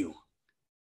you.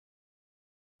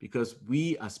 Because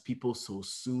we as people so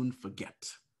soon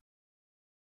forget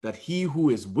that he who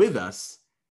is with us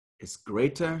is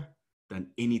greater than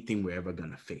anything we're ever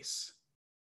going to face.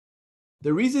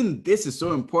 The reason this is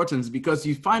so important is because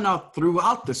you find out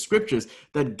throughout the scriptures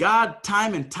that God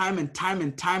time and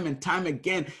time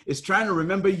again is trying to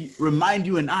remind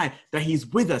you and I that he's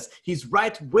with us. He's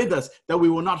right with us, that we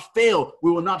will not fail.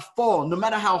 We will not fall. No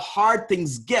matter how hard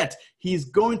things get, he's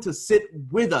going to sit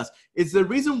with us. It's the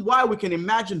reason why we can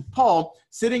imagine Paul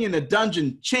sitting in a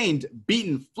dungeon, chained,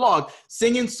 beaten, flogged,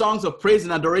 singing songs of praise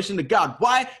and adoration to God.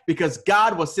 Why? Because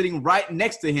God was sitting right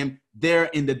next to him there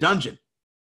in the dungeon.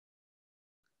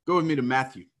 Go with me to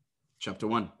Matthew chapter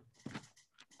 1.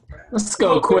 Let's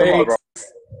go, quick.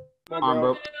 Come on,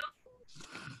 bro.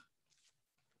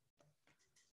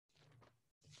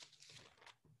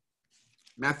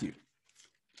 Matthew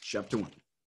chapter 1.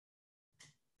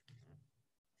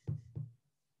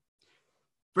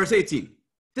 Verse 18.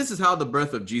 This is how the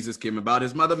birth of Jesus came about.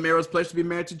 His mother Mary was pledged to be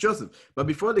married to Joseph. But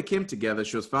before they came together,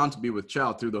 she was found to be with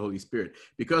child through the Holy Spirit.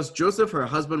 Because Joseph, her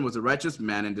husband, was a righteous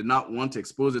man and did not want to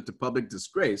expose her to public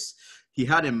disgrace, he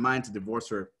had in mind to divorce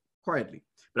her quietly.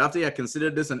 But after he had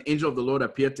considered this, an angel of the Lord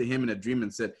appeared to him in a dream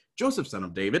and said, Joseph, son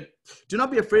of David, do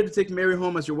not be afraid to take Mary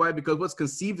home as your wife, because what's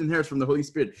conceived in her is from the Holy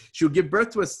Spirit. She will give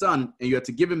birth to a son, and you are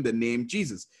to give him the name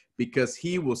Jesus, because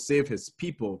he will save his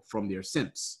people from their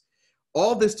sins.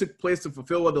 All this took place to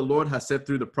fulfill what the Lord has said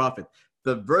through the prophet.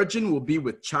 The virgin will be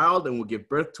with child and will give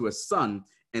birth to a son,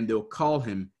 and they'll call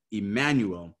him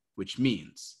Emmanuel, which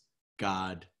means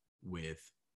God with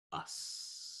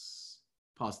us.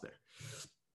 Pause there.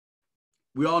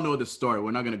 We all know the story.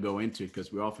 We're not going to go into it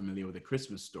because we're all familiar with the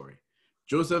Christmas story.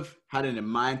 Joseph had it in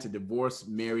mind to divorce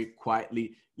Mary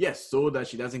quietly, yes, so that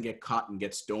she doesn't get caught and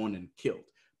get stoned and killed.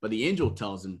 But the angel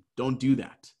tells him, don't do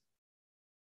that.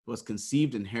 Was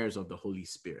conceived in her of the Holy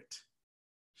Spirit.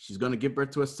 She's going to give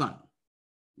birth to a son.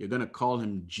 You're going to call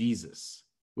him Jesus,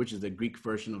 which is the Greek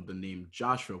version of the name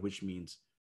Joshua, which means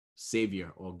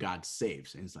Savior or God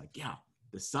saves. And it's like, yeah,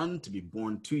 the son to be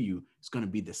born to you is going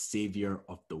to be the Savior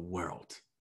of the world.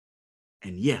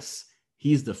 And yes,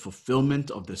 he's the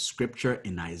fulfillment of the scripture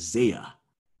in Isaiah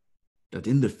that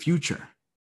in the future,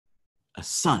 a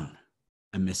son,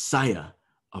 a Messiah,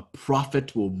 a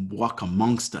prophet will walk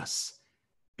amongst us,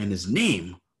 and his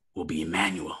name will be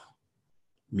Emmanuel,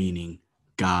 meaning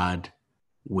God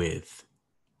with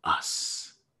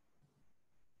us.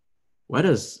 Why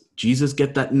does Jesus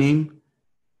get that name?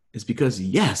 It's because,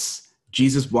 yes,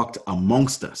 Jesus walked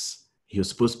amongst us. He was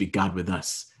supposed to be God with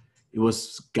us. It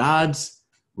was God's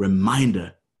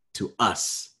reminder to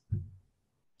us,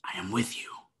 I am with you.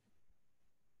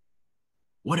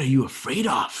 What are you afraid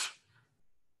of?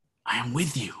 I am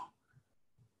with you.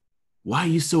 Why are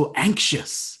you so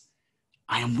anxious?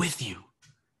 I am with you.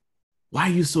 Why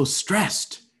are you so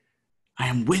stressed? I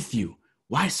am with you.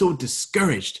 Why so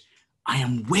discouraged? I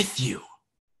am with you.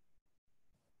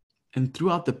 And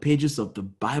throughout the pages of the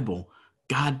Bible,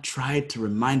 God tried to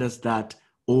remind us that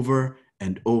over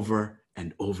and over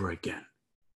and over again.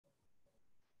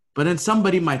 But then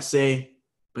somebody might say,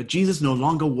 but Jesus no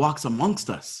longer walks amongst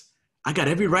us. I got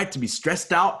every right to be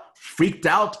stressed out, freaked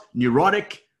out,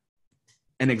 neurotic,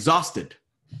 and exhausted.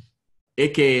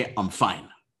 AKA, I'm fine.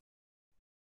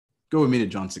 Go with me to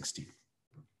John 16.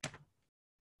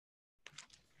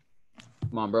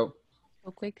 Come on, bro.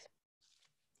 Real quick.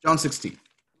 John 16.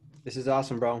 This is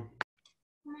awesome, bro.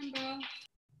 Come on, bro.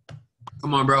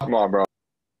 Come on, bro. Come on, bro.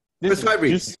 Verse 5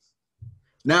 reads,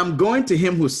 now I'm going to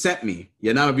him who sent me.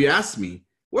 Yet now if you ask me,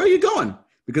 where are you going?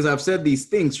 Because I've said these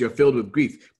things, you're filled with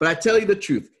grief. But I tell you the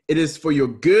truth, it is for your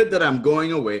good that I'm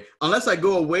going away. Unless I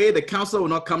go away, the counselor will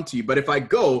not come to you. But if I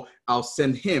go, I'll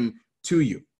send him to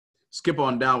you. Skip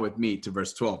on down with me to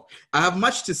verse 12. I have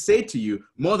much to say to you,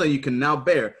 more than you can now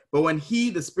bear. But when he,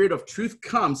 the Spirit of truth,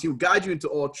 comes, he will guide you into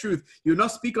all truth. He will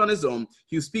not speak on his own.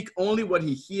 He will speak only what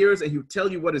he hears, and he will tell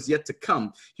you what is yet to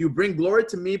come. He will bring glory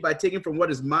to me by taking from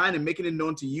what is mine and making it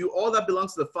known to you. All that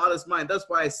belongs to the Father is mine. That's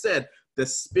why I said, the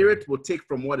Spirit will take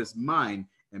from what is mine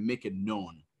and make it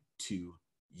known to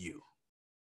you.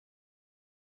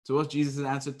 So what's Jesus'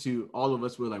 answer to all of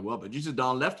us? We're like, well, but Jesus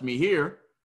Don left me here.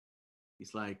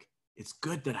 He's like, it's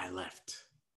good that I left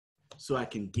so I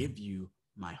can give you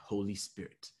my Holy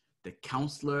Spirit, the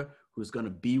counselor who's going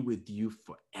to be with you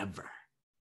forever,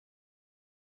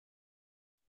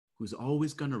 who's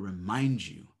always going to remind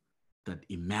you that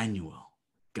Emmanuel,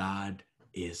 God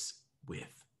is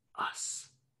with us.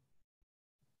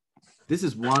 This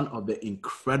is one of the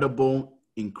incredible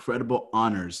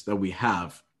honors that we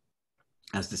have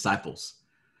as disciples.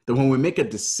 That when we make a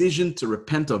decision to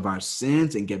repent of our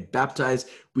sins and get baptized,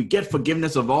 we get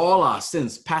forgiveness of all our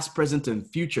sins, past, present, and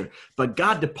future. But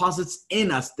God deposits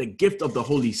in us the gift of the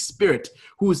Holy Spirit,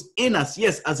 who is in us,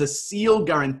 yes, as a seal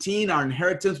guaranteeing our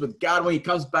inheritance with God when he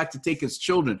comes back to take his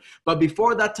children. But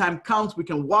before that time comes, we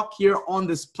can walk here on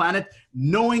this planet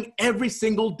knowing every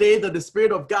single day that the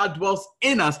Spirit of God dwells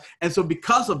in us. And so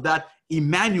because of that,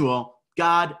 Emmanuel,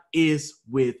 God is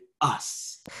with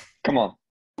us. Come on.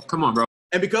 Come on, bro.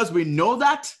 And because we know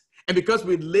that, and because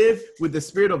we live with the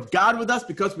Spirit of God with us,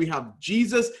 because we have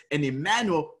Jesus and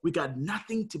Emmanuel, we got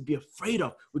nothing to be afraid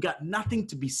of. We got nothing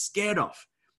to be scared of.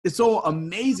 It's so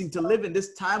amazing to live in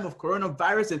this time of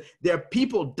coronavirus, and there are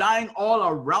people dying all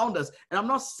around us. And I'm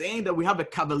not saying that we have a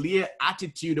cavalier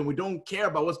attitude and we don't care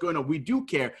about what's going on. We do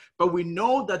care, but we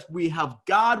know that we have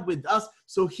God with us,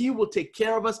 so he will take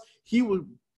care of us. He will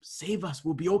save us.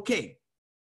 We'll be okay.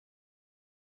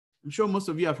 I'm sure most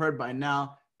of you have heard by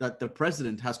now that the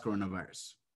president has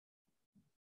coronavirus.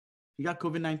 He got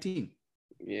COVID-19.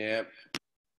 Yep.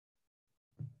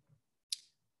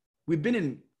 We've been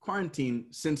in quarantine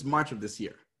since March of this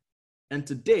year. And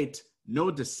to date, no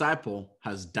disciple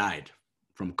has died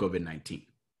from COVID-19.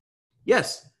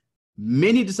 Yes,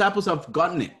 many disciples have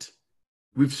gotten it.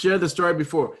 We've shared the story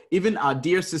before. Even our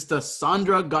dear sister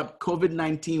Sandra got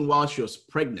COVID-19 while she was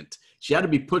pregnant. She had to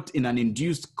be put in an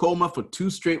induced coma for 2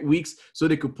 straight weeks so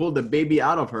they could pull the baby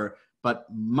out of her. But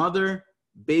mother,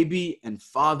 baby, and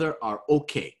father are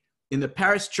okay. In the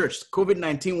parish church,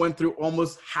 COVID-19 went through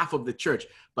almost half of the church,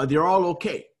 but they're all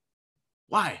okay.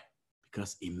 Why?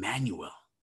 Because Emmanuel,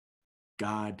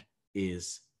 God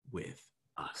is with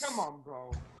us. Come on,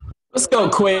 bro. Let's go,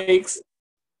 Quakes.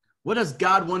 What does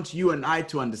God want you and I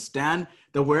to understand?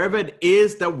 That wherever it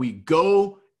is that we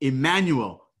go,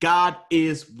 Emmanuel, God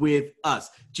is with us.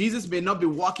 Jesus may not be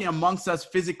walking amongst us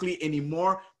physically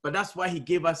anymore, but that's why he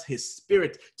gave us his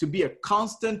spirit to be a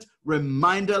constant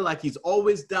reminder, like he's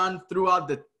always done throughout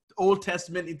the Old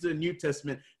Testament into the New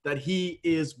Testament, that he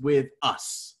is with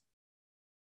us.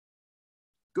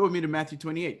 Go with me to Matthew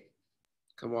 28.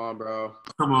 Come on, bro.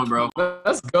 Come on, bro.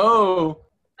 Let's go.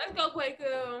 Let's go,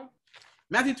 Kwaku.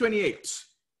 Matthew 28.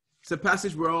 It's a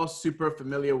passage we're all super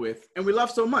familiar with, and we love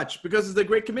so much because it's the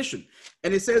Great Commission.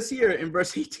 And it says here in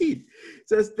verse 18, it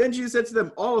says, "Then Jesus said to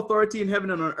them, all authority in heaven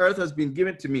and on earth has been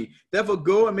given to me. Therefore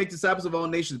go and make disciples of all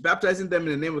nations, baptizing them in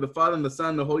the name of the Father and the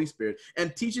Son and the Holy Spirit,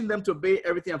 and teaching them to obey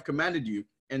everything I've commanded you.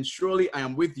 And surely I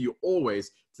am with you always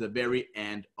to the very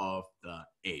end of the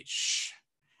age."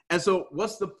 And so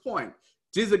what's the point?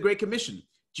 This is the Great Commission.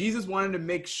 Jesus wanted to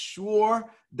make sure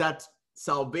that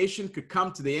salvation could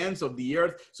come to the ends of the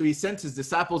earth. So he sent his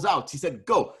disciples out. He said,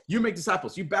 go, you make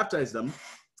disciples, you baptize them, and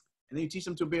then you teach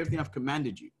them to obey everything I've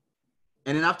commanded you.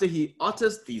 And then after he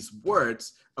utters these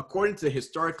words, according to the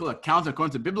historical account,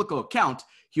 according to the biblical account,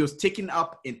 he was taken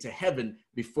up into heaven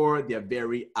before their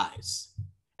very eyes.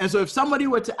 And so if somebody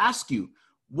were to ask you,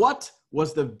 what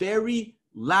was the very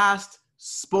last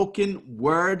spoken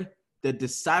word the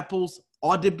disciples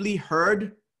audibly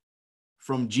heard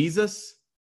from Jesus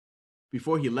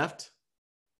before he left?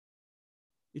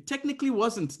 It technically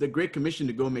wasn't the Great Commission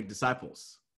to go make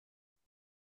disciples.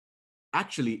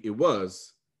 Actually, it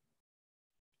was,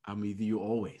 I'm with you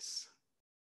always.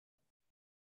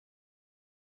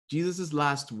 Jesus'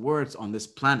 last words on this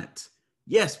planet,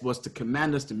 yes, was to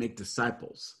command us to make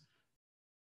disciples,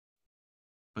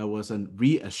 but it was a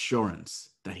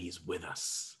reassurance that he's with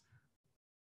us.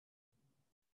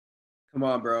 Come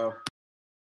on, bro.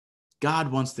 God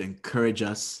wants to encourage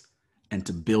us and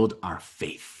to build our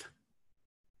faith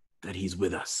that he's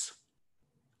with us.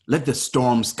 Let the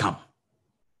storms come.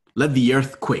 Let the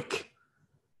earth quake.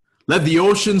 Let the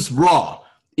oceans roar.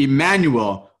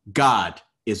 Emmanuel, God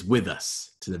is with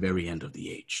us to the very end of the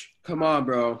age. Come on,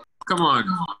 bro. Come on.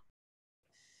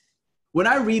 When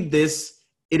I read this,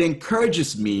 it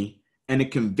encourages me and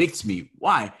it convicts me.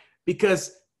 Why?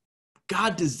 Because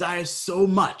God desires so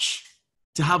much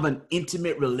to have an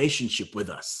intimate relationship with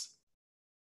us.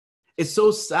 It's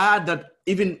so sad that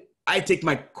even I take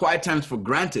my quiet times for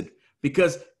granted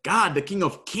because God, the King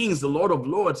of Kings, the Lord of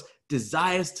Lords,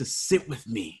 desires to sit with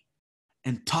me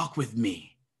and talk with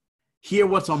me, hear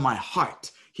what's on my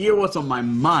heart, hear what's on my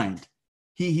mind.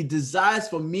 He desires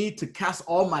for me to cast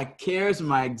all my cares and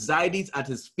my anxieties at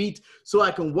his feet so I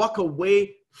can walk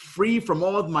away free from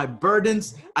all of my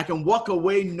burdens. I can walk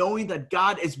away knowing that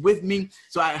God is with me,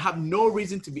 so I have no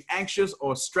reason to be anxious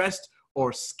or stressed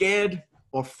or scared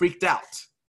or freaked out.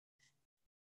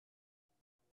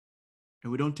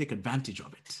 And we don't take advantage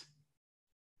of it.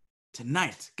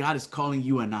 Tonight, God is calling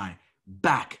you and I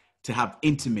back to have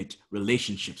intimate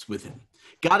relationships with him.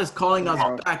 God is calling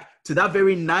us back to that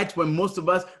very night when most of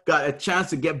us got a chance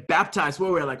to get baptized,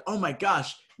 where we're like, oh my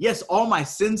gosh, yes, all my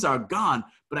sins are gone,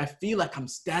 but I feel like I'm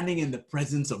standing in the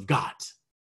presence of God.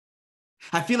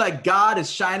 I feel like God is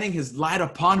shining his light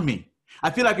upon me. I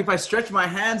feel like if I stretch my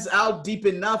hands out deep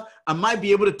enough, I might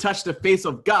be able to touch the face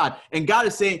of God. And God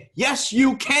is saying, yes,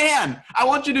 you can. I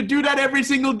want you to do that every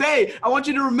single day. I want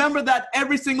you to remember that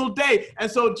every single day.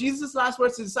 And so Jesus' last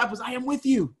words to the disciples, I am with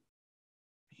you.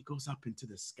 He goes up into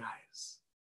the skies.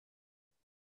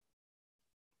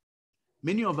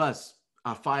 Many of us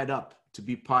are fired up to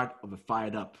be part of a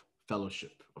fired up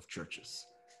fellowship of churches.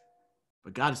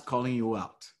 But God is calling you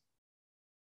out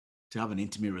to have an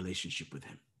intimate relationship with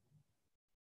him.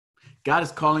 God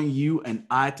is calling you and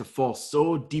I to fall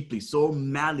so deeply, so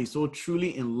madly, so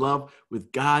truly in love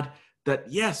with God that,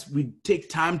 yes, we take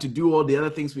time to do all the other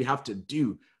things we have to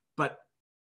do, but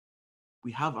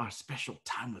we have our special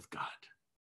time with God.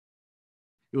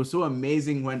 It was so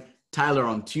amazing when Tyler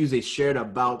on Tuesday shared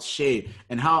about Shay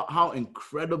and how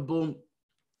incredible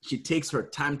she takes her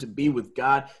time to be with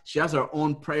God. She has her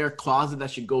own prayer closet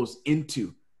that she goes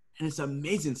into. And it's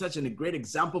amazing, such a great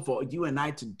example for you and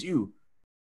I to do.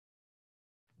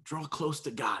 Draw close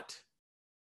to God.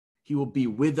 He will be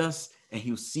with us, and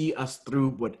he'll see us through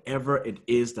whatever it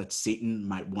is that Satan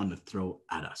might want to throw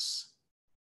at us.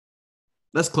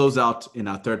 Let's close out in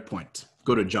our third point.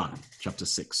 Go to John chapter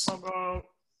 6.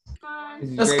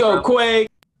 Let's go, Quake.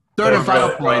 Third and final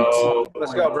point.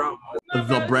 Let's go, bro.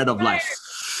 The bread of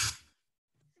life.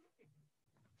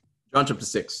 John chapter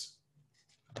 6.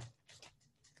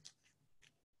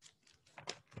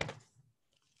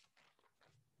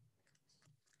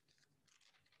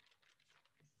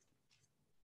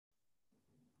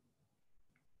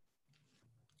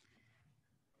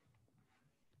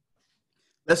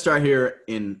 Let's start here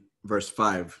in verse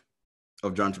 5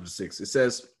 of John chapter 6. It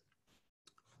says,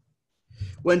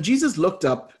 when Jesus looked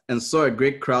up and saw a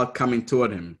great crowd coming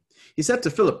toward him, he said to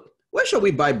Philip, where shall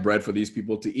we buy bread for these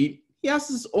people to eat? He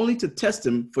asked us only to test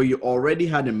him, for he already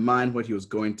had in mind what he was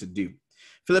going to do.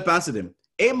 Philip answered him,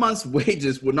 8 months'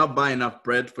 wages would not buy enough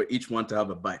bread for each one to have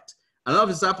a bite. Another of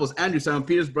his disciples, Andrew, Simon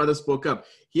Peter's brother, spoke up.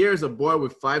 Here is a boy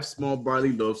with 5 small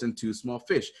barley loaves and 2 small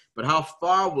fish. But how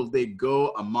far will they go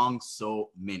among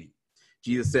so many?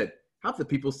 Jesus said, have the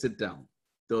people sit down.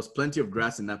 There was plenty of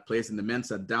grass in that place, and the men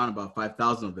sat down, about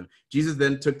 5,000 of them. Jesus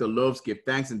then took the loaves, gave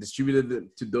thanks, and distributed them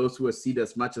to those who were seated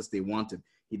as much as they wanted.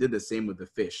 He did the same with the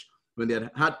fish. When they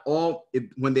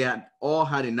had all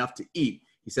had enough to eat,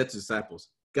 he said to the disciples,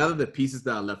 gather the pieces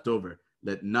that are left over.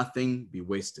 Let nothing be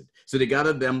wasted. So they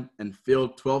gathered them and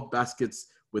filled 12 baskets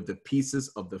with the pieces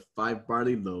of the 5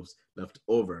 barley loaves left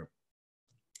over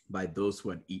by those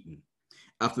who had eaten.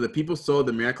 After the people saw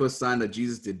the miraculous sign that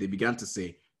Jesus did, they began to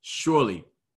say, surely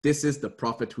this is the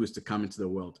prophet who is to come into the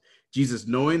world. Jesus,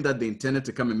 knowing that they intended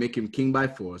to come and make him king by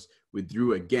force,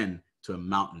 withdrew again to a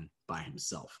mountain by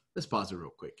himself. Let's pause it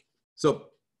real quick. So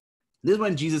this is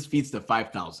when Jesus feeds the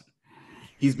 5,000.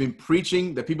 He's been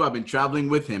preaching. The people have been traveling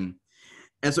with him.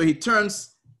 And so he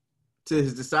turns to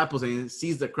his disciples and he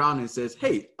sees the crowd and says,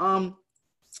 hey, where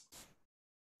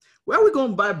are we going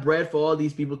to buy bread for all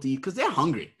these people to eat? Because they're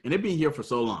hungry and they've been here for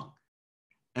so long.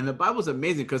 And the Bible's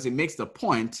amazing because it makes the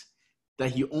point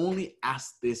that he only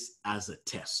asked this as a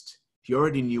test. He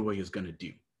already knew what he was going to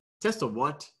do. Test of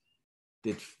what?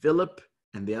 Did Philip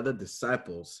and the other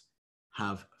disciples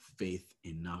have faith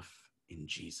enough in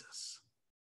Jesus?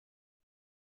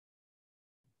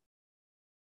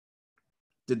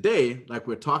 Today, like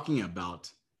we're talking about,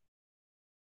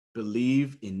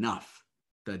 believe enough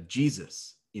that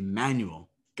Jesus, Emmanuel,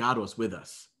 God was with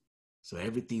us, so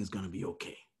everything's going to be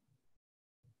okay.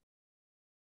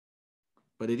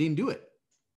 But they didn't do it.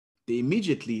 They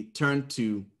immediately turned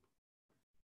to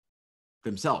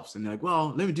themselves, and they're like,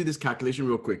 well, let me do this calculation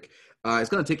real quick. It's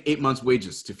going to take 8 months'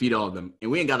 wages to feed all of them,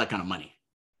 and we ain't got that kind of money.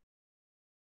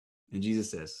 And Jesus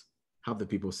says, have the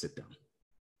people sit down.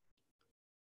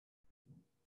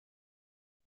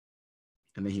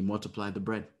 And then he multiplied the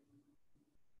bread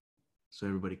so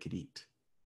everybody could eat.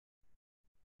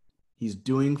 He's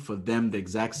doing for them the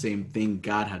exact same thing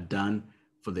God had done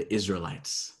for the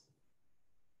Israelites.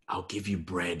 I'll give you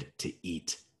bread to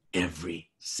eat every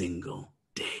single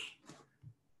day.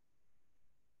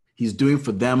 He's doing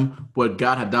for them what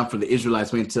God had done for the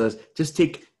Israelites when he says, just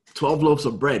take 12 loaves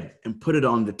of bread and put it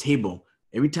on the table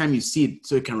every time you see it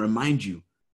so it can remind you,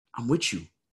 I'm with you.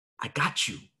 I got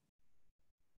you.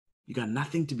 You got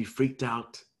nothing to be freaked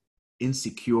out,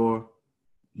 insecure,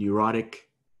 neurotic,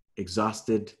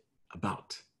 exhausted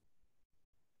about.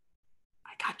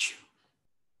 I got you.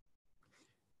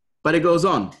 But it goes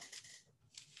on.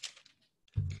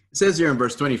 It says here in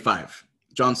verse 25,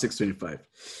 John 6:25.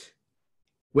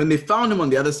 When they found him on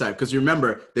the other side, because you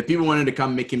remember, the people wanted to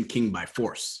come make him king by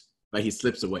force, but he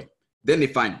slips away. Then they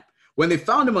find him. When they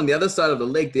found him on the other side of the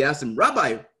lake, they asked him,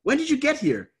 Rabbi, when did you get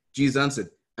here? Jesus answered,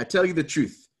 I tell you the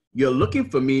truth. You're looking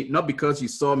for me not because you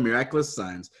saw miraculous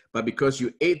signs, but because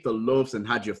you ate the loaves and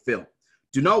had your fill.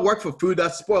 Do not work for food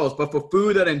that spoils, but for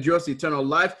food that endures eternal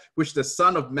life, which the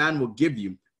Son of Man will give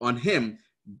you. On him,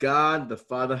 God the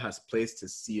Father has placed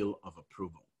his seal of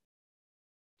approval.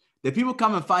 The people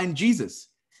come and find Jesus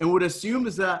and would assume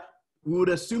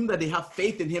that they have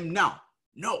faith in him now.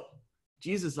 No.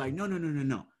 Jesus is like,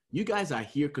 no. You guys are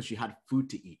here because you had food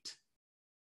to eat.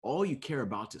 All you care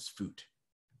about is food.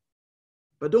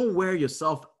 But don't wear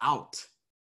yourself out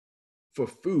for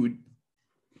food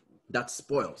that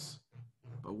spoils,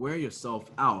 but wear yourself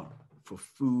out for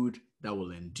food that will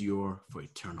endure for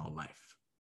eternal life.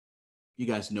 You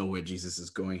guys know where Jesus is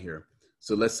going here.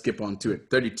 So let's skip on to it.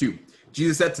 32.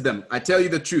 Jesus said to them, I tell you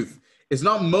the truth. It's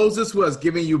not Moses who has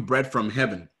given you bread from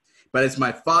heaven, but it's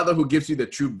my Father who gives you the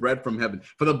true bread from heaven.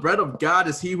 For the bread of God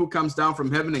is he who comes down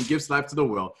from heaven and gives life to the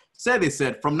world. So they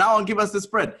said, from now on, give us this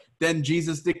bread. Then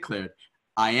Jesus declared,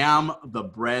 I am the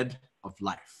bread of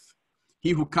life.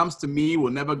 He who comes to me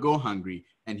will never go hungry,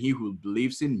 and he who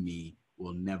believes in me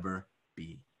will never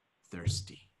be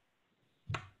thirsty.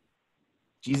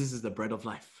 Jesus is the bread of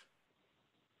life.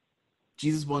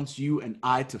 Jesus wants you and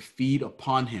I to feed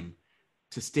upon him,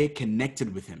 to stay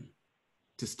connected with him,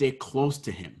 to stay close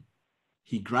to him.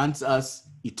 He grants us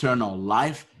eternal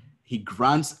life. He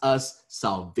grants us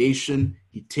salvation.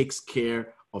 He takes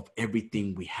care of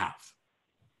everything we have.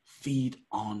 Feed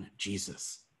on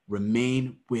Jesus.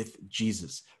 Remain with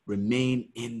Jesus. Remain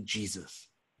in Jesus.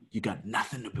 You got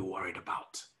nothing to be worried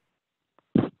about.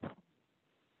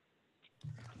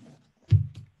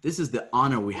 This is the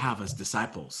honor we have as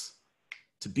disciples,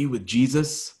 to be with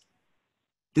Jesus.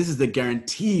 This is the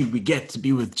guarantee we get to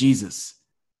be with Jesus,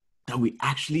 that we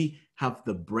actually have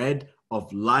the bread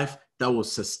of life that will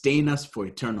sustain us for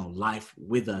eternal life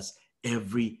with us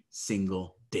every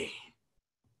single day.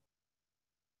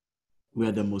 We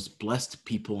are the most blessed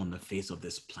people on the face of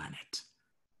this planet.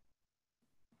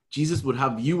 Jesus would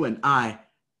have you and I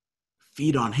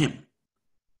feed on him.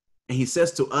 And he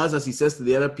says to us, as he says to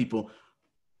the other people,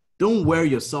 don't wear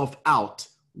yourself out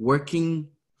working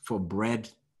for bread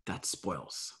that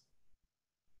spoils.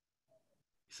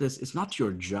 He says, it's not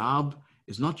your job,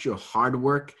 it's not your hard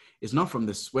work, it's not from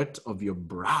the sweat of your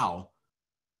brow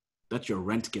that your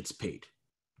rent gets paid.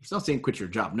 He's not saying quit your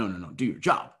job. No, do your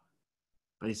job.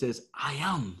 But he says, I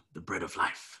am the bread of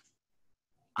life.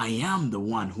 I am the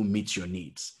one who meets your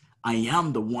needs. I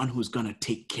am the one who's going to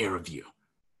take care of you.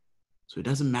 So it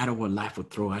doesn't matter what life will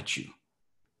throw at you.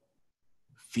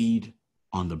 Feed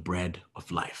on the bread of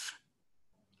life.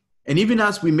 And even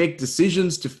as we make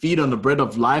decisions to feed on the bread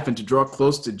of life and to draw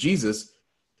close to Jesus,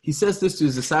 he says this to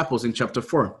his disciples in chapter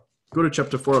 4. Go to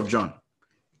chapter 4 of John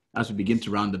as we begin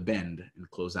to round the bend and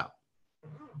close out.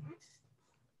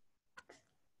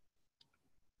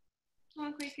 Come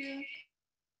on, Kwaku.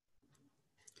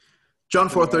 John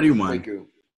 4:31.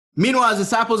 Meanwhile, his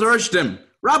disciples urged him,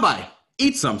 Rabbi,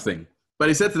 eat something. But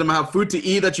he said to them, I have food to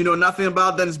eat that you know nothing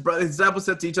about. Then his disciples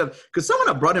said to each other, because someone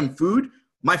had brought him food.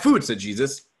 My food, said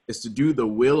Jesus, is to do the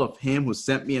will of him who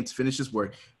sent me and to finish his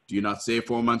work. Do you not say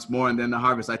 4 months more and then the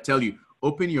harvest? I tell you,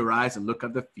 open your eyes and look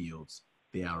at the fields.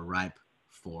 They are ripe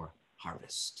for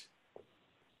harvest.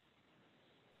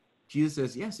 Jesus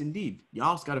says, yes, indeed,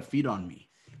 y'all's got to feed on me.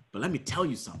 But let me tell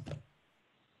you something.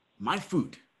 My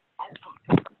food,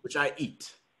 which I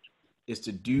eat, is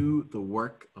to do the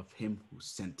work of him who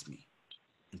sent me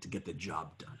and to get the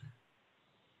job done.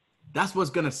 That's what's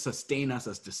going to sustain us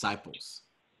as disciples.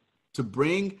 To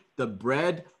bring the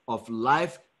bread of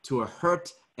life to a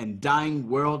hurt and dying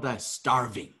world that is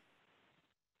starving.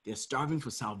 They're starving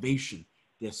for salvation.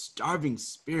 They're starving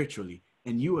spiritually.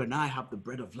 And you and I have the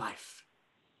bread of life.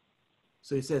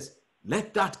 So he says,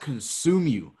 let that consume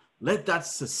you. Let that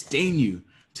sustain you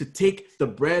to take the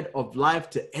bread of life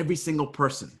to every single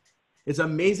person. It's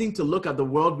amazing to look at the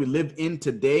world we live in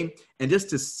today and just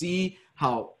to see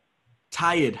how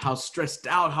tired, how stressed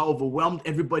out, how overwhelmed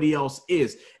everybody else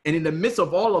is. And in the midst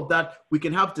of all of that, we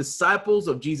can have disciples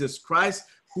of Jesus Christ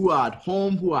who are at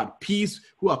home, who are at peace,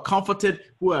 who are comforted,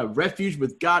 who are at refuge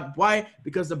with God. Why?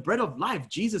 Because the bread of life,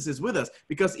 Jesus is with us.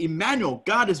 Because Emmanuel,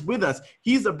 God is with us.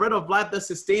 He's the bread of life that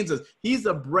sustains us. He's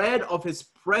the bread of his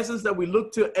presence that we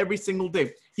look to every single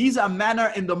day. He's our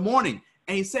manna in the morning.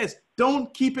 And he says,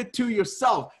 don't keep it to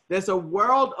yourself. There's a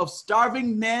world of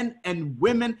starving men and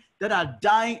women that are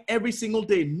dying every single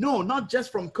day. No, not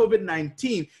just from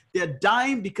COVID-19. They're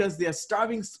dying because they're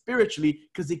starving spiritually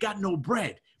because they got no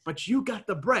bread. But you got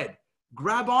the bread.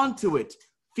 Grab onto it.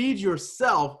 Feed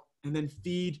yourself and then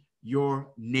feed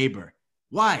your neighbor.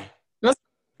 Why? Let's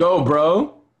go,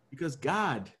 bro. Because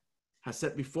God has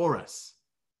set before us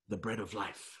the bread of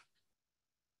life.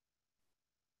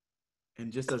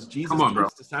 And just as Jesus told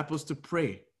his disciples to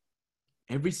pray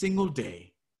every single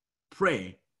day,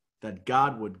 pray that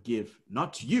God would give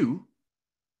not you,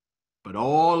 but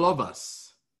all of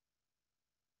us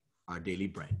our daily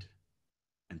bread.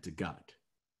 And to God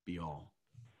be all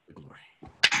the glory.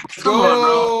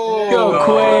 Go, Go,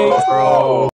 Quay. bro.